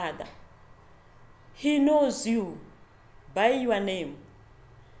Heavenly Father. He knows you by your name.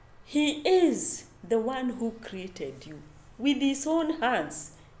 He is the one who created you. With his own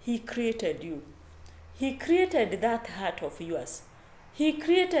hands, he created you. He created that heart of yours. He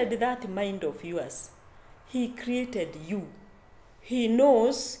created that mind of yours. He created you. He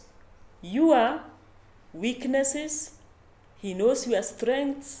knows your weaknesses. He knows your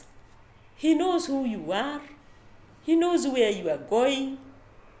strengths. He knows who you are. He knows where you are going.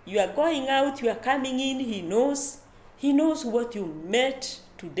 You are going out, you are coming in. He knows. He knows what you met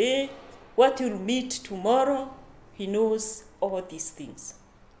today, what you'll meet tomorrow. He knows all these things.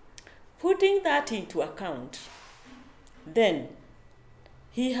 Putting that into account, then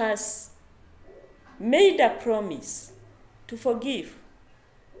he has made a promise to forgive,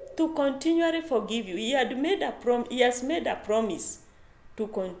 to continually forgive you. He has made a promise to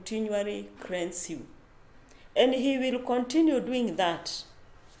continually cleanse you. And he will continue doing that.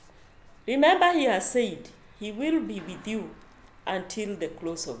 Remember, he has said he will be with you until the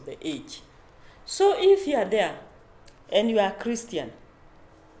close of the age. So if you are there and you are Christian,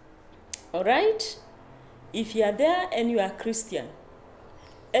 all right? If you are there and you are Christian,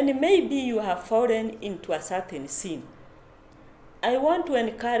 and maybe you have fallen into a certain sin, I want to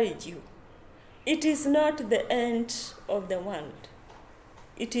encourage you. It is not the end of the world.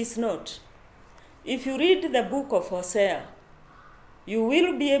 It is not. If you read the book of Hosea, you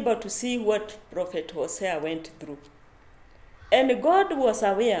will be able to see what Prophet Hosea went through. And God was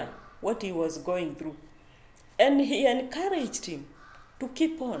aware what he was going through. And he encouraged him to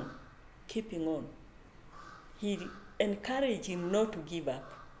keep on keeping on. He encouraged him not to give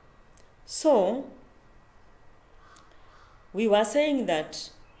up. So, we were saying that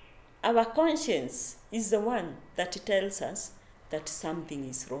our conscience is the one that tells us that something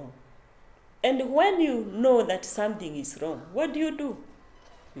is wrong. And when you know that something is wrong, what do?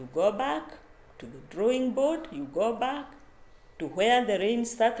 You go back to the drawing board, you go back to where the rain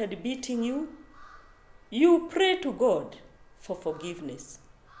started beating you. You pray to God for forgiveness.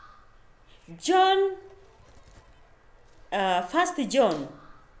 1 John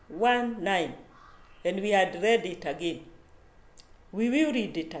 1:9, and we had read it again. We will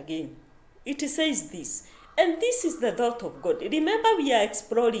read it again. It says this, and this is the thought of God. Remember, we are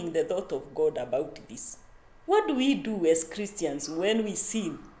exploring the thought of God about this. What do we do as Christians when we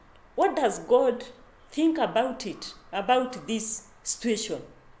sin? What does God think about it, about this situation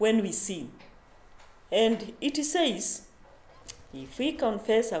when we sin? And it says, if we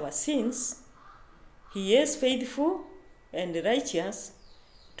confess our sins, he is faithful and righteous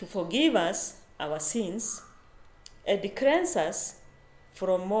to forgive us our sins and cleanse us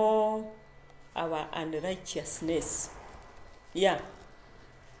from all our unrighteousness. Yeah.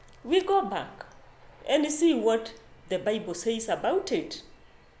 We go back and see what the Bible says about it.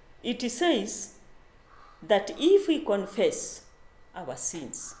 It says that if we confess our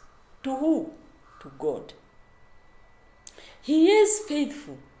sins, to who? To God. He is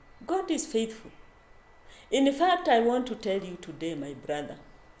faithful. God is faithful. In fact, I want to tell you today, my brother,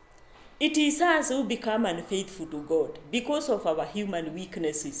 it is us who become unfaithful to God because of our human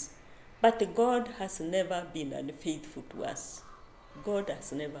weaknesses. But God has never been unfaithful to us. God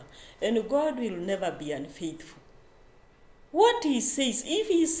has never. And God will never be unfaithful. What he says, if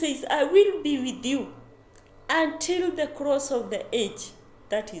he says, I will be with you until the cross of the age,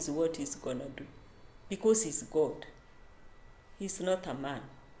 that is what he's going to do. Because he's God. He's not a man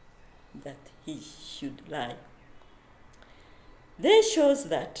that he should lie. This shows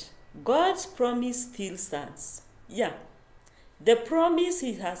that God's promise still stands. Yeah, the promise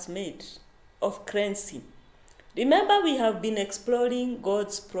he has made of cleansing. Remember, we have been exploring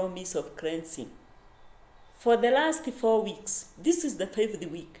God's promise of cleansing. For the last 4 weeks, this is the 5th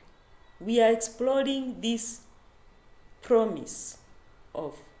week, we are exploring this promise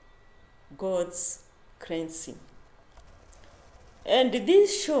of God's cleansing. And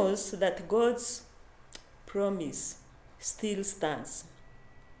this shows that God's promise still stands.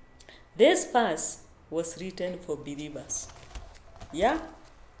 This verse was written for believers. Yeah?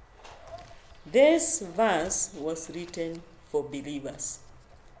 This verse was written for believers.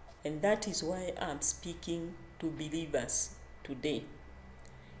 And that is why I'm speaking to believers today.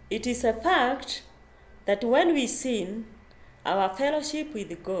 It is a fact that when we sin, our fellowship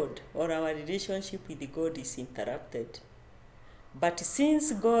with God or our relationship with God is interrupted. But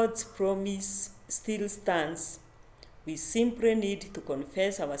since God's promise still stands, we simply need to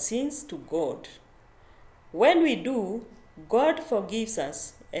confess our sins to God. When we do, God forgives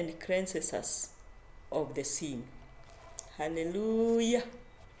us and cleanses us of the sin. Hallelujah.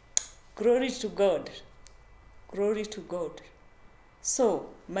 Glory to God. Glory to God. So,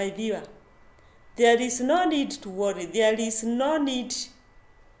 my viewer, there is no need to worry. There is no need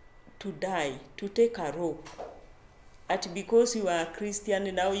to die, to take a rope. Because you are a Christian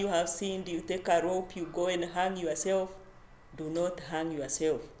and now you have sinned, you take a rope, you go and hang yourself. Do not hang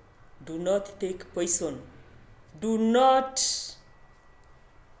yourself. Do not take poison. Do not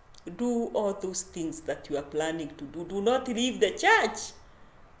do all those things that you are planning to do. Do not leave the church.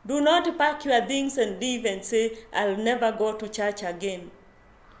 Do not pack your things and leave and say, I'll never go to church again.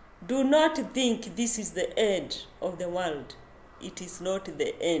 Do not think this is the end of the world. It is not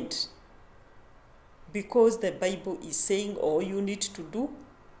the end. Because the Bible is saying all you need to do,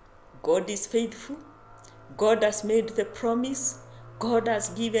 God is faithful. God has made the promise. God has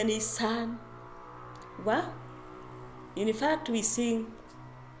given his son. What? In fact, we sing,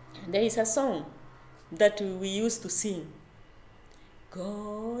 there is a song that we used to sing.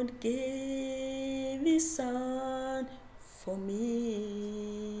 God gave his son for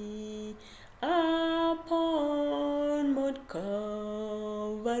me upon Mount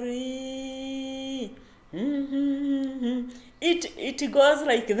Calvary. It goes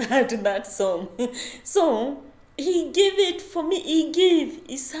like that song. So, he gave it for me. He gave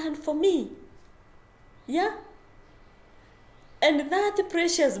his son for me. Yeah? And that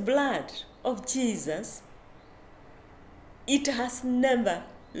precious blood of Jesus, it has never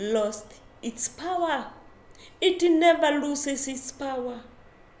lost its power. It never loses its power.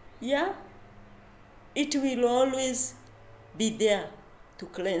 Yeah? It will always be there to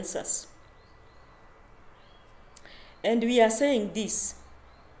cleanse us. And we are saying this,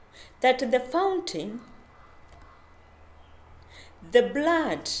 that the fountain, the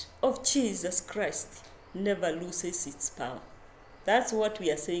blood of Jesus Christ, never loses its power. That's what we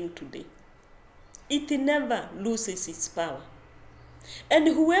are saying today. It never loses its power. And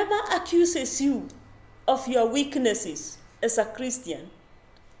whoever accuses you of your weaknesses as a Christian,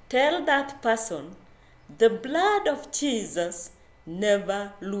 tell that person the blood of Jesus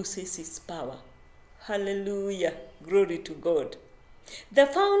never loses its power. Hallelujah. Glory to God. The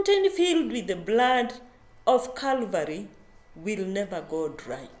fountain filled with the blood of Calvary will never go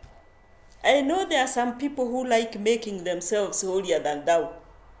dry. I know there are some people who like making themselves holier than thou.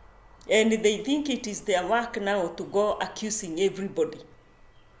 And they think it is their work now to go accusing everybody.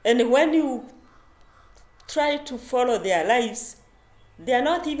 And when you try to follow their lives, they are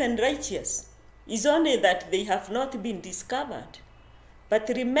not even righteous. It's only that they have not been discovered. But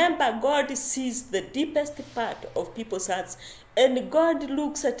remember, God sees the deepest part of people's hearts. And God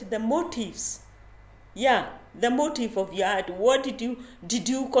looks at the motives. Yeah, The motive of your heart. What did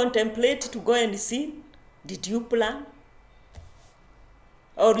you contemplate to go and sin? Did you plan?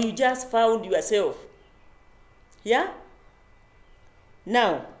 Or you just found yourself? Yeah?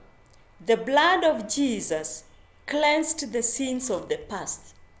 Now, the blood of Jesus cleansed the sins of the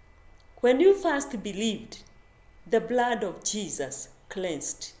past. When you first believed, the blood of Jesus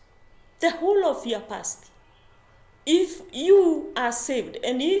cleansed the whole of your past. If you are saved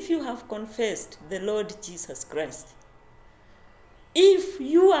and if you have confessed the Lord Jesus Christ, if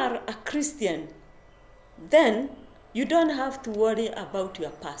you are a Christian, then you don't have to worry about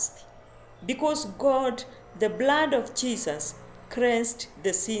your past, because God, the blood of Jesus, cleansed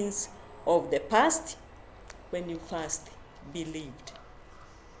the sins of the past when you first believed.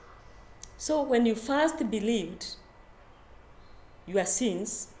 So when you first believed, your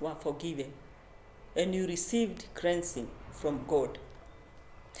sins were forgiven and you received cleansing from God.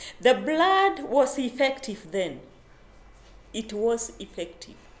 The blood was effective then. It was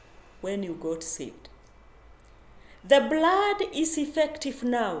effective when you got saved. The blood is effective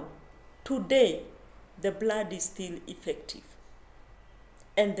now. Today, the blood is still effective.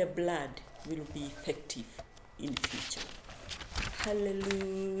 And the blood will be effective in future.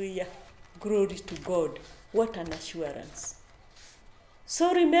 Hallelujah. Glory to God. What an assurance.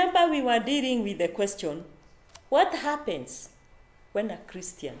 So remember, we were dealing with the question, what happens when a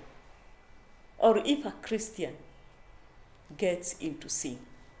Christian, or if a Christian gets into sin?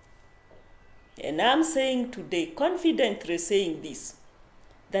 And I'm saying today, confidently saying this,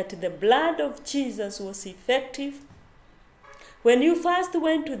 that the blood of Jesus was effective when you first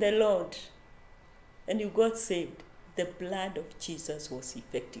went to the Lord and you got saved. The blood of Jesus was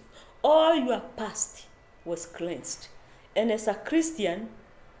effective. All your past was cleansed. And as a Christian,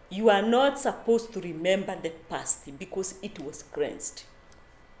 you are not supposed to remember the past because it was cleansed.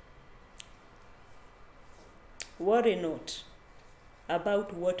 Worry not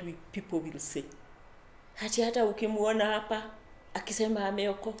about what people will say. Hata ukimuona hapa akisema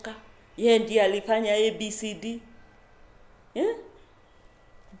ameokoka, yeye ndiye alifanya ABCD. Yeah?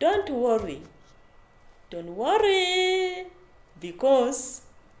 Don't worry. Don't worry, because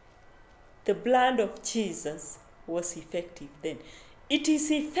the blood of Jesus was effective then. It is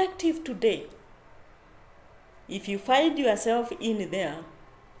effective today. If you find yourself in there,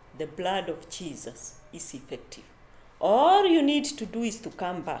 the blood of Jesus is effective. All you need to do is to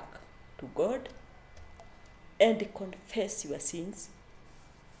come back to God and confess your sins,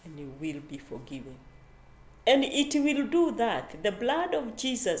 and you will be forgiven. And it will do that. The blood of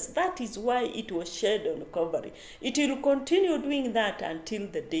Jesus, that is why it was shed on Calvary. It will continue doing that until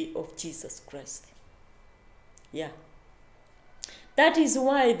the day of Jesus Christ. Yeah. That is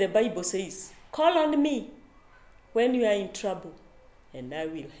why the Bible says, call on me when you are in trouble, and I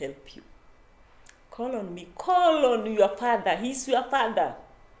will help you. Call on me. Call on your Father. He's your Father.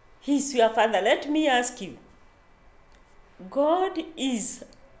 He's your Father. Let me ask you. God is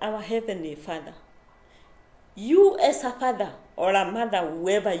our Heavenly Father. You as a father or a mother,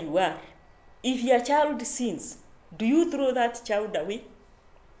 whoever you are, if your child sins, do you throw that child away?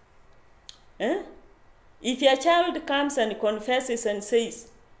 If your child comes and confesses and says,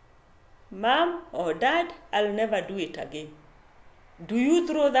 Mom or Dad, I'll never do it again, do you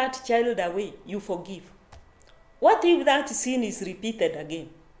throw that child away? You forgive. What if that sin is repeated again?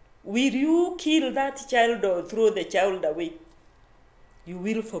 Will you kill that child or throw the child away? You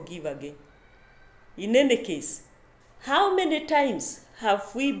will forgive again. In any case, how many times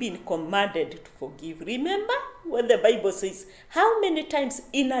have we been commanded to forgive? Remember what the Bible says. How many times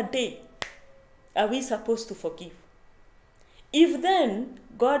in a day are we supposed to forgive? If then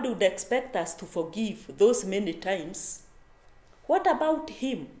God would expect us to forgive those many times, what about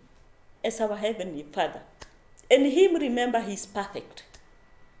Him as our Heavenly Father? And Him, remember, He's perfect.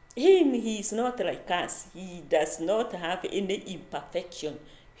 Him, He is not like us. He does not have any imperfection,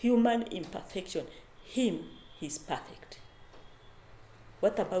 human imperfection. Him, He's perfect.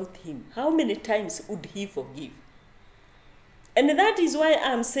 What about Him? How many times would He forgive? And that is why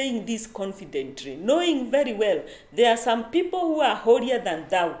I'm saying this confidently, knowing very well there are some people who are holier than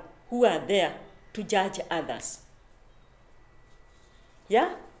thou who are there to judge others.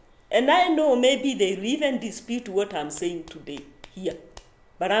 Yeah? And I know maybe they will even dispute what I'm saying today here.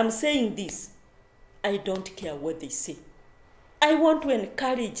 But I'm saying this. I don't care what they say. I want to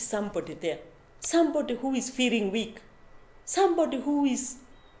encourage somebody there. Somebody who is feeling weak. Somebody who is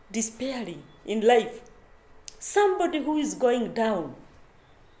despairing in life. Somebody who is going down.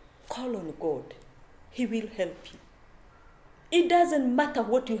 Call on God. He will help you. It doesn't matter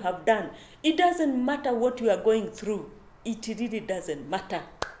what you have done. It doesn't matter what you are going through. It really doesn't matter.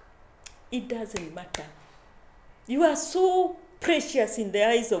 It doesn't matter. You are so precious in the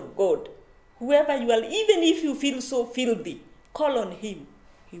eyes of God. Whoever you are, even if you feel so filthy, call on him.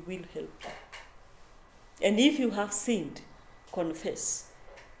 He will help you. And if you have sinned, confess,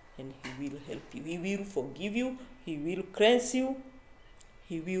 and he will help you. He will forgive you. He will cleanse you.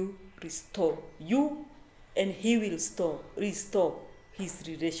 He will restore you, and he will restore his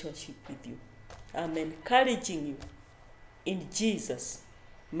relationship with you. I'm encouraging you in Jesus'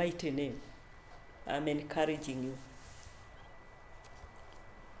 mighty name. I'm encouraging you.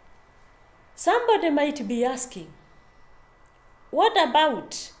 Somebody might be asking, what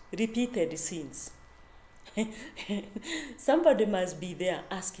about repeated sins? Somebody must be there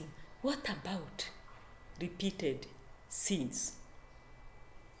asking, what about repeated sins?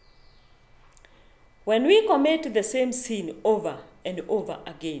 When we commit the same sin over and over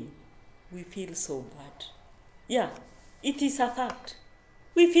again, we feel so bad. Yeah, it is a fact.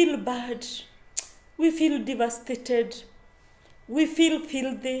 We feel bad. We feel devastated. We feel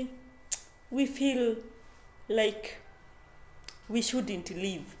filthy. We feel like we shouldn't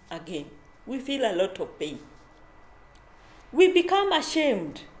live again. We feel a lot of pain. We become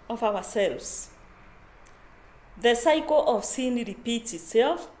ashamed of ourselves. The cycle of sin repeats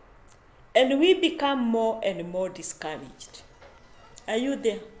itself, and we become more and more discouraged. Are you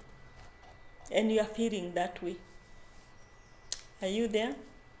there? And you are feeling that way? Are you there?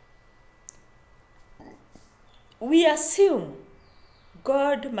 We assume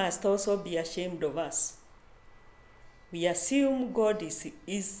God must also be ashamed of us. We assume God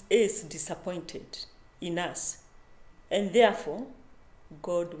is disappointed in us, and therefore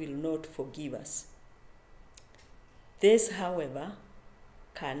God will not forgive us. This, however,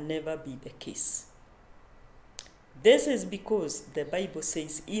 can never be the case. This is because the Bible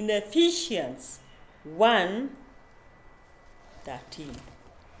says in Ephesians 1:13.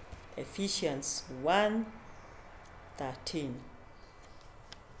 Ephesians 1:13.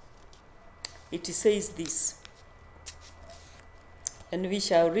 It says this. And we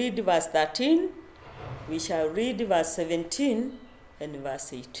shall read verse 13, we shall read verse 17 and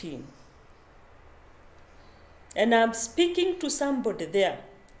verse 18. And I'm speaking to somebody there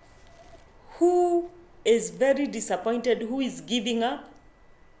who is very disappointed, who is giving up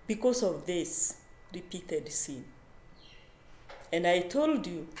because of this repeated sin. And I told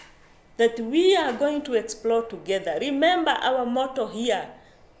you that we are going to explore together. Remember our motto here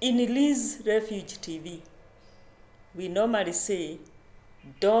in Liz Refuge TV. We normally say,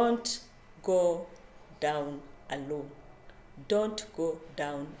 don't go down alone. Don't go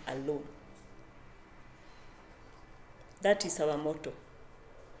down alone. That is our motto.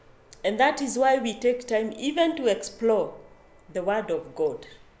 And that is why we take time even to explore the Word of God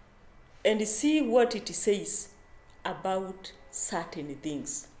and see what it says about certain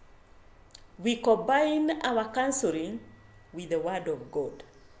things. We combine our counseling with the Word of God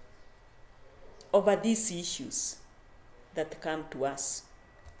over these issues that come to us.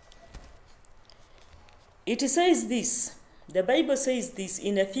 It says this, the Bible says this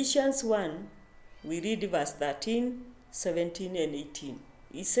in Ephesians 1, we read verse 13, 17, and 18.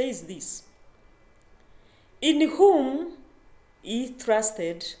 It says this, in whom ye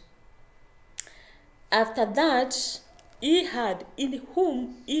trusted, after that ye had, in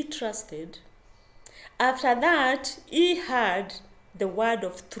whom ye trusted, after that ye had the word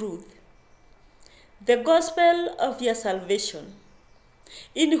of truth, the gospel of your salvation,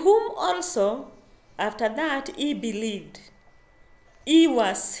 in whom also, after that ye believed, ye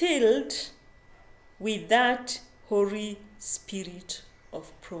were sealed with that Holy Spirit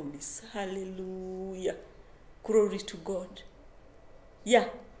of promise. Hallelujah. Glory to God. Yeah,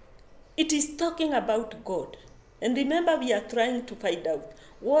 it is talking about God. And remember, we are trying to find out,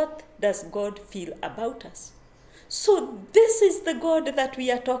 what does God feel about us? So this is the God that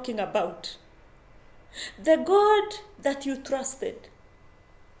we are talking about. The God that you trusted.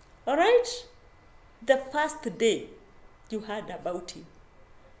 All right? The first day you heard about him.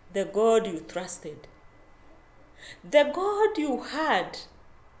 The God you trusted. The God you had,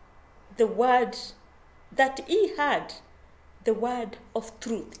 the word that he had, the word of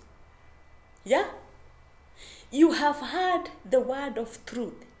truth. Yeah? You have heard the word of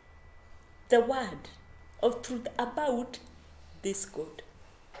truth. The word of truth about this God.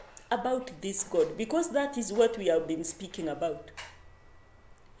 About this God. Because that is what we have been speaking about.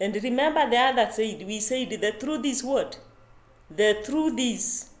 And remember the other side, we said the truth is what? The truth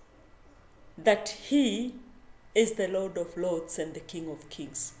is that he is the Lord of Lords and the King of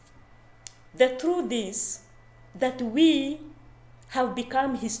Kings. The truth is that we have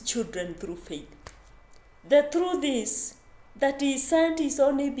become his children through faith. The truth is that he sent his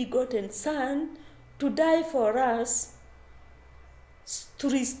only begotten Son to die for us, to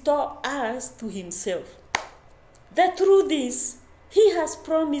restore us to himself. The truth is, he has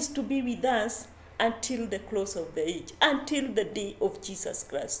promised to be with us until the close of the age, until the day of Jesus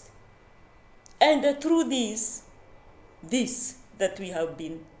Christ. And the truth is this that we have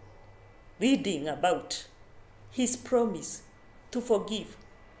been reading about, his promise to forgive,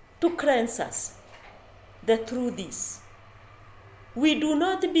 to cleanse us. The truth is, we do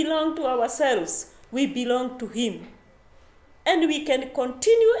not belong to ourselves, we belong to him. And we can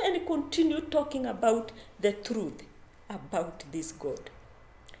continue talking about the truth about this God.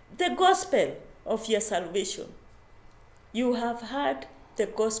 The gospel of your salvation. You have heard the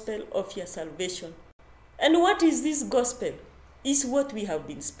gospel of your salvation. And what is this gospel? Is what we have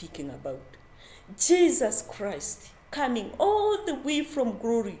been speaking about. Jesus Christ coming all the way from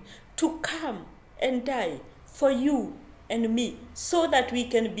glory to come and die for you and me so that we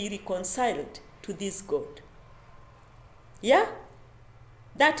can be reconciled to this God. Yeah?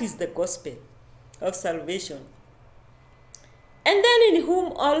 That is the gospel of salvation. And then in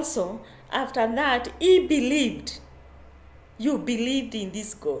whom also, after that, he believed. You believed in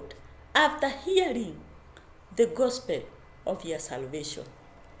this God. After hearing the gospel of your salvation,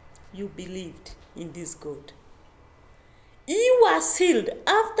 you believed in this God. You were sealed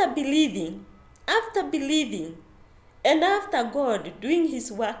after believing, and after God doing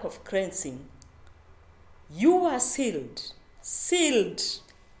his work of cleansing. You were sealed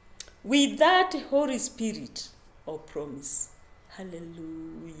with that Holy Spirit of promise.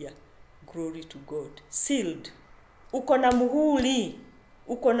 Hallelujah. Glory to God. Sealed. Uko na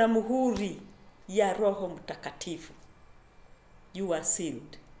muhuri ya Roho Mtakatifu. You are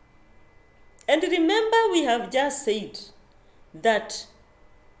sealed. And remember, we have just said that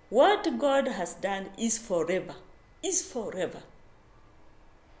what God has done is forever. Is forever.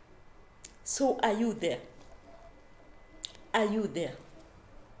 So are you there? Are you there?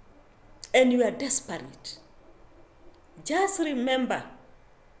 And you are desperate. Just remember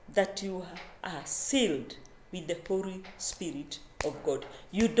that you are sealed with the Holy Spirit of God.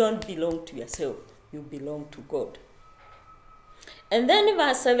 You don't belong to yourself. You belong to God. And then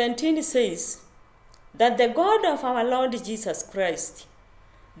verse 17 says that the God of our Lord Jesus Christ,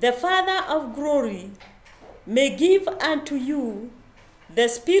 the Father of glory, may give unto you the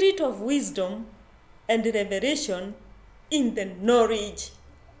spirit of wisdom and revelation in the knowledge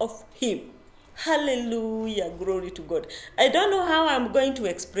of him. Hallelujah, glory to God. I don't know how I'm going to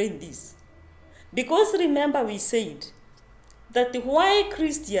explain this. Because remember we said that why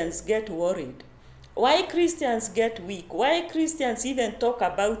Christians get worried, why Christians get weak, why Christians even talk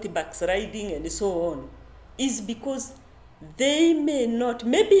about backsliding and so on, is because they may not,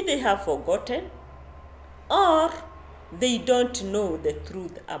 maybe they have forgotten, or they don't know the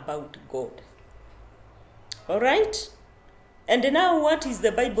truth about God. All right? And now what is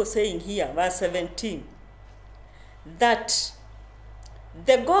the Bible saying here, verse 17? That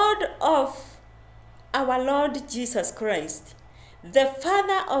the God of our Lord Jesus Christ, the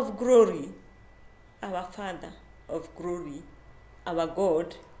Father of glory, our Father of glory, our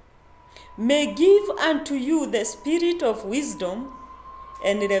God, may give unto you the spirit of wisdom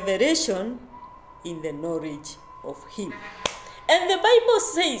and revelation in the knowledge of him. And the Bible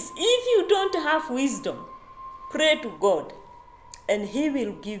says, if you don't have wisdom, pray to God, and he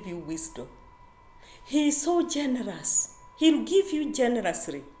will give you wisdom. He is so generous. He'll give you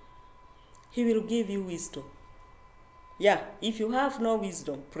generously. He will give you wisdom. Yeah, if you have no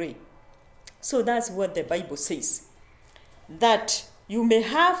wisdom, pray. So that's what the Bible says. That you may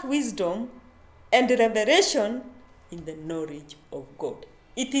have wisdom and revelation in the knowledge of God.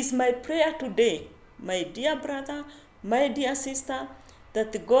 It is my prayer today, my dear brother, my dear sister,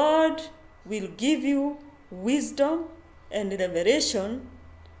 that God will give you wisdom and revelation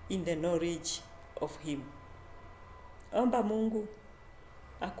in the knowledge of him. Omba Mungu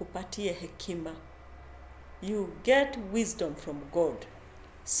akupatie hekima. You get wisdom from God,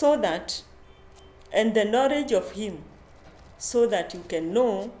 so that, and the knowledge of him, so that you can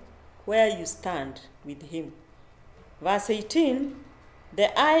know where you stand with him. Verse 18,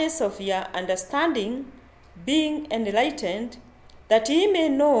 the eyes of your understanding being enlightened, that ye may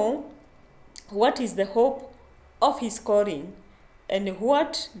know what is the hope of his calling, and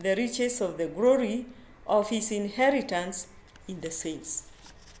what the riches of the glory of his inheritance in the saints.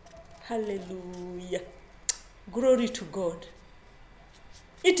 Hallelujah. Glory to God.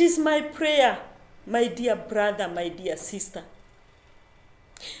 It is my prayer, my dear brother, my dear sister,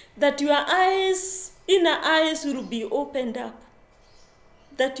 that your eyes, inner eyes will be opened up.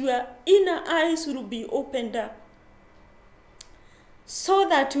 That your inner eyes will be opened up, so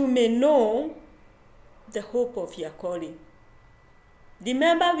that you may know the hope of your calling.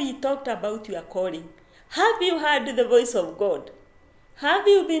 Remember, we talked about your calling. Have you heard the voice of God? Have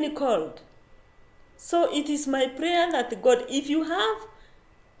you been called? So it is my prayer that God, if you have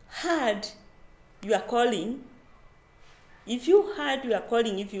heard your calling, if you heard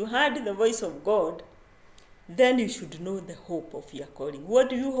the voice of God, then you should know the hope of your calling. What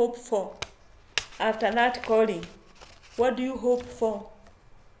do you hope for after that calling? What do you hope for?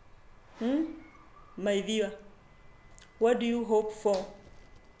 My viewer, what do you hope for?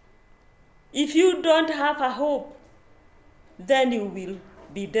 If you don't have a hope, then you will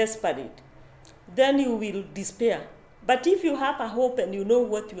be desperate. Then you will despair. But if you have a hope and you know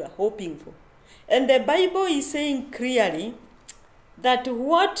what you are hoping for, and the Bible is saying clearly that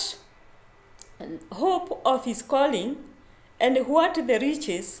what hope of his calling and what the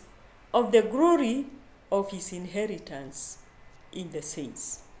riches of the glory of his inheritance in the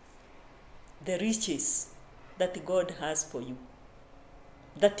saints. The riches that God has for you,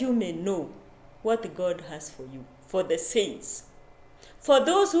 that you may know what God has for you, for the saints, for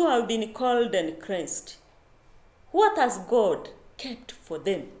those who have been called and cleansed. What has God kept for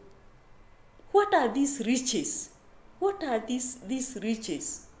them? What are these riches? What are these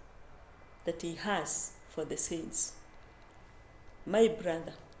riches that he has for the saints? My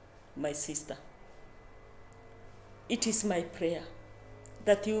brother, my sister, it is my prayer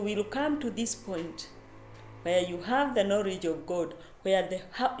that you will come to this point where you have the knowledge of God, where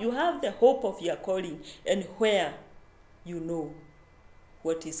you have the hope of your calling, and where you know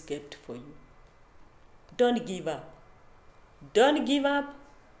what is kept for you. Don't give up. Don't give up,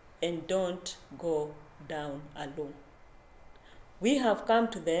 and don't go down alone. We have come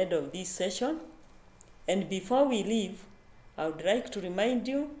to the end of this session, and before we leave, I would like to remind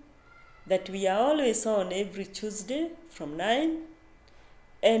you that we are always on every Tuesday from 9,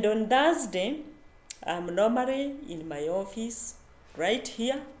 and on Thursday, I'm normally in my office right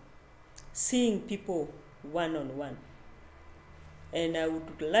here, seeing people one-on-one. And I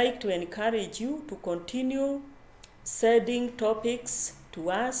would like to encourage you to continue sending topics to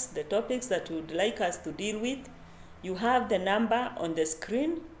us, the topics that you would like us to deal with. You have the number on the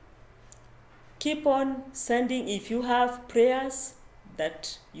screen. Keep on sending. If you have prayers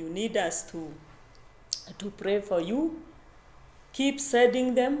that you need us to pray for you, keep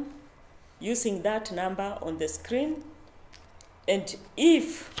sending them using that number on the screen. And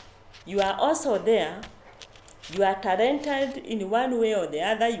if you are also there, you are talented in one way or the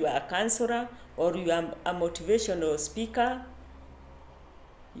other, you are a counselor, or you are a motivational speaker,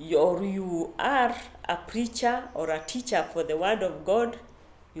 or you are a preacher or a teacher for the Word of God,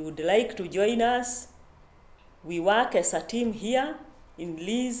 you would like to join us. We work as a team here in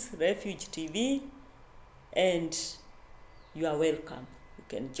Liz Refuge TV, and you are welcome. You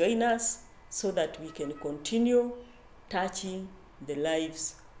can join us so that we can continue touching the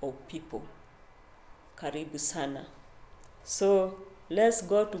lives of people. Karibu sana. So let's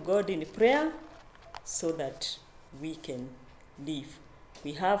go to God in prayer so that we can live.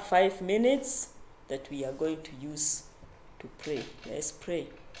 We have 5 minutes that we are going to use to pray. Let's pray.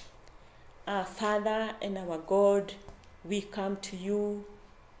 Our Father and our God, we come to you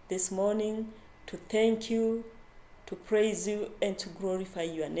this morning to thank you, to praise you, and to glorify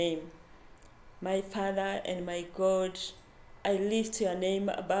your name. My Father and my God, I lift your name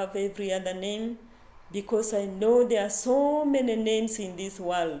above every other name, because I know there are so many names in this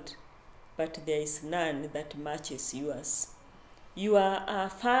world, but there is none that matches yours. You are our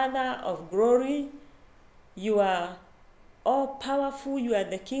Father of glory. You are all-powerful. You are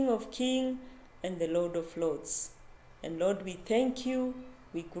the King of kings and the Lord of lords. And Lord, we thank you,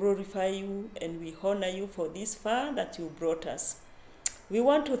 we glorify you, and we honor you for this far that you brought us. We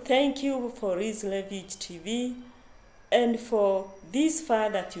want to thank you for Liz Refuge TV and for this far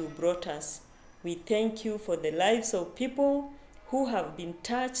that you brought us. We thank you for the lives of people who have been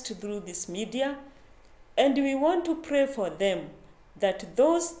touched through this media, and we want to pray for them, that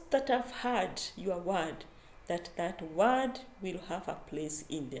those that have heard your word, that word will have a place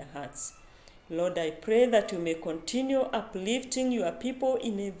in their hearts. Lord, I pray that you may continue uplifting your people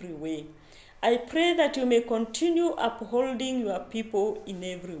in every way. I pray that you may continue upholding your people in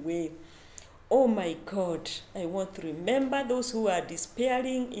every way. Oh my God, I want to remember those who are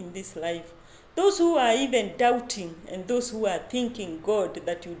despairing in this life, those who are even doubting, and those who are thinking, God,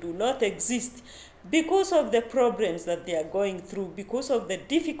 that you do not exist because of the problems that they are going through, because of the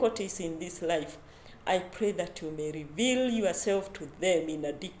difficulties in this life. I pray that you may reveal yourself to them in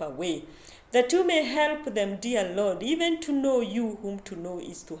a deeper way, that you may help them, dear Lord, even to know you, whom to know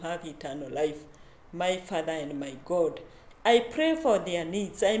is to have eternal life. My Father and my God, I pray for their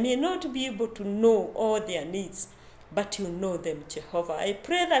needs. I may not be able to know all their needs, but you know them, Jehovah. I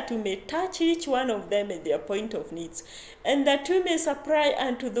pray that you may touch each one of them at their point of needs, and that you may supply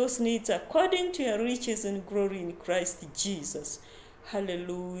unto those needs according to your riches and glory in Christ Jesus.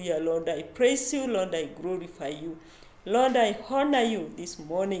 Hallelujah, Lord. I praise you, Lord. I glorify you. Lord, I honor you this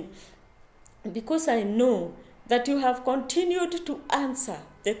morning because I know that you have continued to answer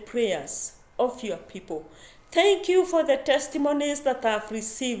the prayers of your people. Thank you for the testimonies that I have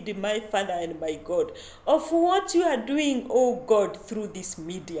received, my Father and my God, of what you are doing, oh God, through this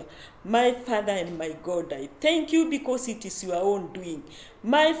media. My Father and my God, I thank you because it is your own doing.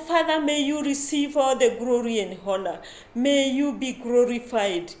 My Father, may you receive all the glory and honor. May you be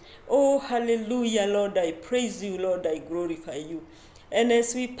glorified. Oh, hallelujah, Lord, I praise you, Lord, I glorify you. And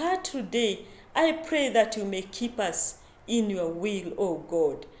as we part today, I pray that you may keep us in your will, oh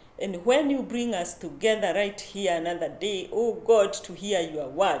God. And when you bring us together right here another day, oh God, to hear your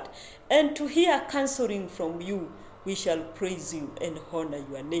word and to hear counseling from you, we shall praise you and honor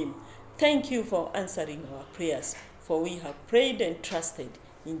your name. Thank you for answering our prayers, for we have prayed and trusted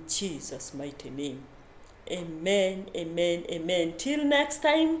in Jesus' mighty name. Amen, amen, amen. Till next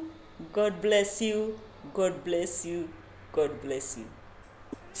time, God bless you, God bless you, God bless you.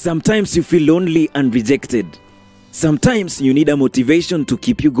 Sometimes you feel lonely and rejected. Sometimes you need a motivation to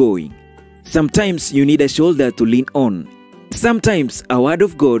keep you going. Sometimes you need a shoulder to lean on. Sometimes a word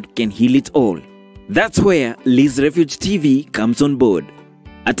of God can heal it all. That's where Liz Refuge TV comes on board.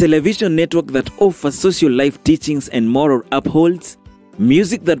 A television network that offers social life teachings and moral upholds,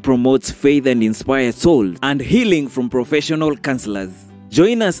 music that promotes faith and inspires souls, and healing from professional counselors.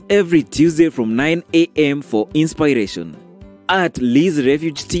 Join us every Tuesday from 9 a.m. for inspiration at Liz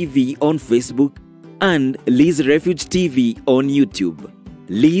Refuge TV on Facebook and Liz Refuge TV on YouTube.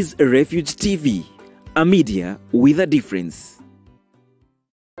 Liz Refuge TV, a media with a difference.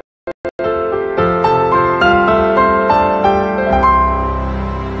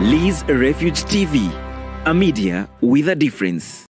 Liz Refuge TV, a media with a difference.